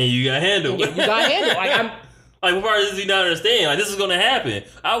disrespectful. And you got handled. You got handled. Like, I'm... Like, what part does he not understand? Like, this is going to happen.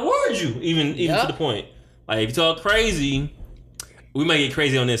 I warned you, even to the point. Like, if you talk crazy, we might get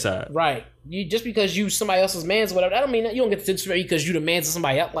crazy on this side. Right. You just because you somebody else's man's or whatever, that don't mean that you don't get to disrespect because you the man's of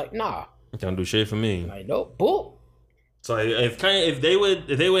somebody else. Like, nah. Don't do shit for me. Like, nope. Boop. So if they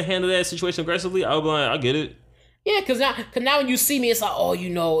would handle that situation aggressively, I would be like, I get it. Yeah, cause now when you see me, it's like, oh, you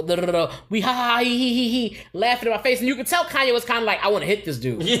know, we he laughing in my face, and you can tell Kanye was kind of like, I want to hit this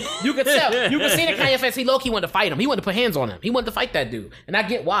dude. Yeah. You could tell, you could see the Kanye face. He low-key wanted to fight him. He wanted to put hands on him. He wanted to fight that dude, and I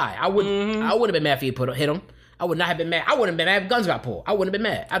get why. I wouldn't have been mad if he hit him. I would not have been mad. I wouldn't have been mad if guns got pulled. I wouldn't have been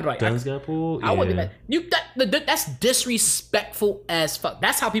mad. I'd be like, guns got pulled. I wouldn't be mad. That's disrespectful as fuck.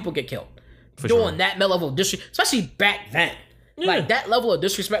 That's how people get killed. For doing sure. that level of disrespect, especially back then. Yeah. Like that level of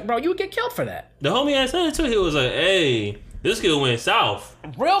disrespect, bro, you would get killed for that. The homie I said it too. He was like, "Hey, this kid went south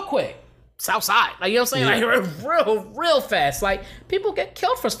real quick, south side." Like, you know what I'm saying? Yeah. Like real fast. Like, people get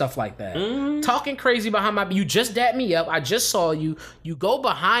killed for stuff like that. Talking crazy behind my, you just dapped me up. I just saw you. You go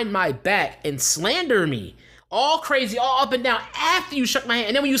behind my back and slander me, all crazy, all up and down after you shook my hand,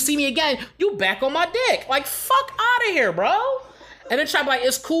 and then when you see me again, you back on my dick. Like, fuck out of here, bro. And then try to be like,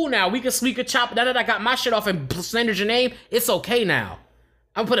 it's cool now. We could chop. Now that I got my shit off and slandered your name, it's okay now.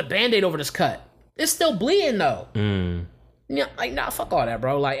 I'm gonna put a Band-Aid over this cut. It's still bleeding though. Yeah, like, nah, fuck all that,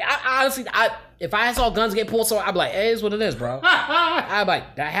 bro. Like, I honestly, if I saw guns get pulled, so I'd be like, hey, it's what it is, bro. I'd be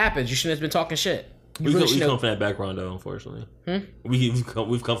like, that happens. You shouldn't have been talking shit. We come from that background though, unfortunately.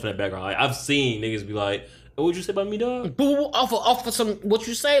 We've come from that background. Like, I've seen niggas be like, what would you say about me, dog? Off of some what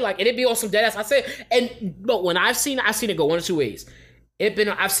you say, like, and it be on some dead ass. I said, but when I've seen it go one of two ways.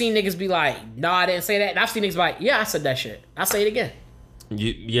 I've seen niggas be like, no, I didn't say that, and I've seen niggas be like, yeah, I said that shit. I'll say it again.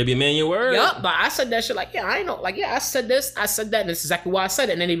 You be a man of your word. Yup, but I said that shit like, yeah, I ain't know, like, yeah, I said this, I said that, and that's exactly why I said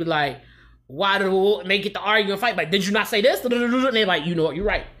it. And then he be like, why did we make it the argument fight? Like, did you not say this? And they like, you know what, you're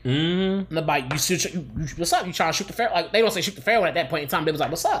right. And they're like, what's up? You trying to shoot the fair? Like, they don't say shoot the fair one at that point in time. They was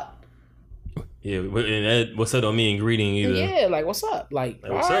like, what's up? Yeah, and that, what's up don't mean greeting either. Yeah, like, what's up? Like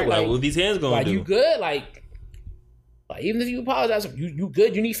what's up? Like, what these hands gonna do? You good? Like, even if you apologize, you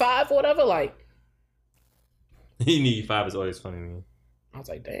good? You need 5 or whatever? Like, you need 5 is always funny to me. I was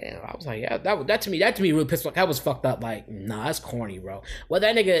like, damn. I was like, yeah, that to me really pissed off. That was fucked up. Like, nah, that's corny, bro. What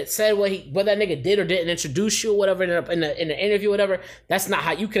that nigga said, what that nigga did or didn't introduce you or whatever in the interview, or whatever. That's not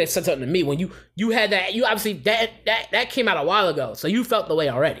how you could have said something to me when you had that. You obviously that came out a while ago, so you felt the way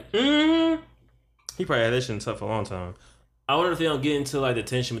already. He probably had that shit tough for a long time. I wonder if they don't get into like the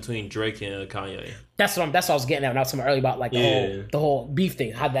tension between Drake and Kanye. That's what I was getting at when I was talking earlier about like the whole beef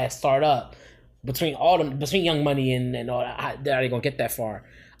thing, how that start up between Young Money and all that. How they gonna get that far?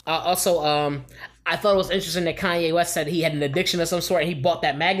 Also, I thought it was interesting that Kanye West said he had an addiction of some sort and he bought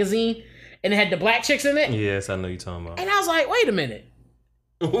that magazine and it had the black chicks in it. Yes, I know you're talking about. And I was like, wait a minute,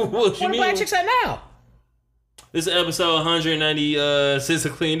 what the black chicks at now? This is episode 196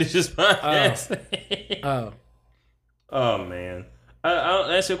 of Clean Dishes Podcast. Oh man,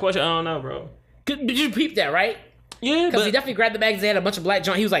 I'll ask you a question. I don't know, bro. Did you peep that, right? Yeah, because he definitely grabbed the magazine. Had a bunch of black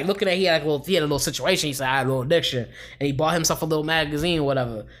joint. He was like looking at. He had a little situation. He said, "I had a little addiction," and he bought himself a little magazine or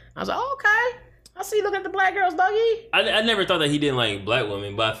whatever. I was like, oh, okay. I see you looking at the black girls, doggy. I never thought that he didn't like black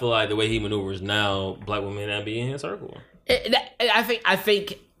women, but I feel like the way he maneuvers now, black women not be in his circle. I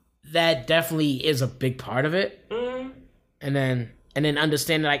think that definitely is a big part of it. And then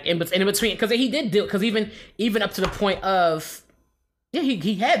understanding like in between, because he did deal, because even up to the point of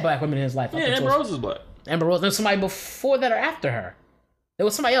he had black women in his life. Yeah, Amber Rose is black. Amber Rose. There's somebody before that or after her. There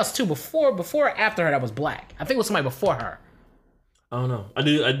was somebody else too before or after her that was black. I think it was somebody before her. I don't know. I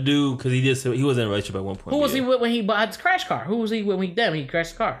do because he was in a relationship at one point. Who was he with when he bought his crash car? Who was he with when he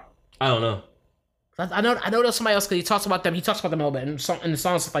crashed the car? I don't know. I know there's somebody else because he talks about them. He talks about them a little bit in the song and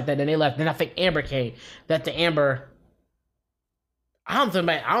stuff like that. Then they left. Then I think Amber came. That the Amber. I don't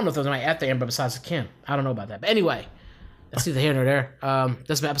know if there's anybody after Amber besides Kim. I don't know about that. But anyway, that's neither here nor there. This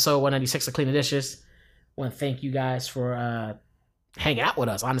has been episode 196 of Cleaning Dishes. I want to thank you guys for hanging out with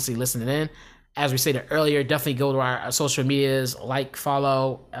us. Honestly, listening in. As we stated earlier, definitely go to our social medias, like,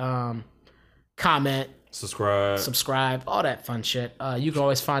 follow, comment, subscribe, all that fun shit. You can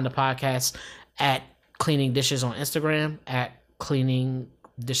always find the podcast at Cleaning Dishes on Instagram, at Cleaning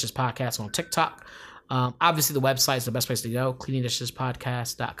Dishes Podcast on TikTok. Obviously, the website is the best place to go,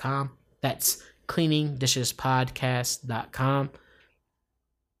 cleaningdishespodcast.com. That's cleaningdishespodcast.com.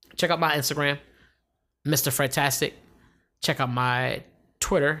 Check out my Instagram, Mr. Fredtastic. Check out my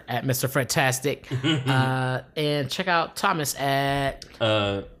Twitter at Mr. Fredtastic. And check out Thomas at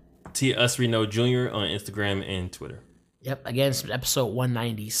T. Usreno Jr. on Instagram and Twitter. Yep. Again, it's episode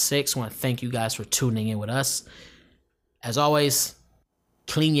 196. I want to thank you guys for tuning in with us. As always,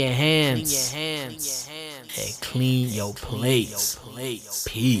 clean your hands. And clean your plates.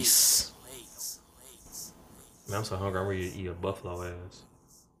 Peace. Man, I'm so hungry. I'm ready to eat a buffalo ass.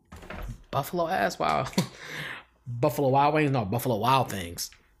 Buffalo ass? Wow. Buffalo Wild Wings? No, Buffalo Wild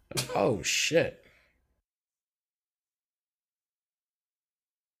Things. Oh, shit.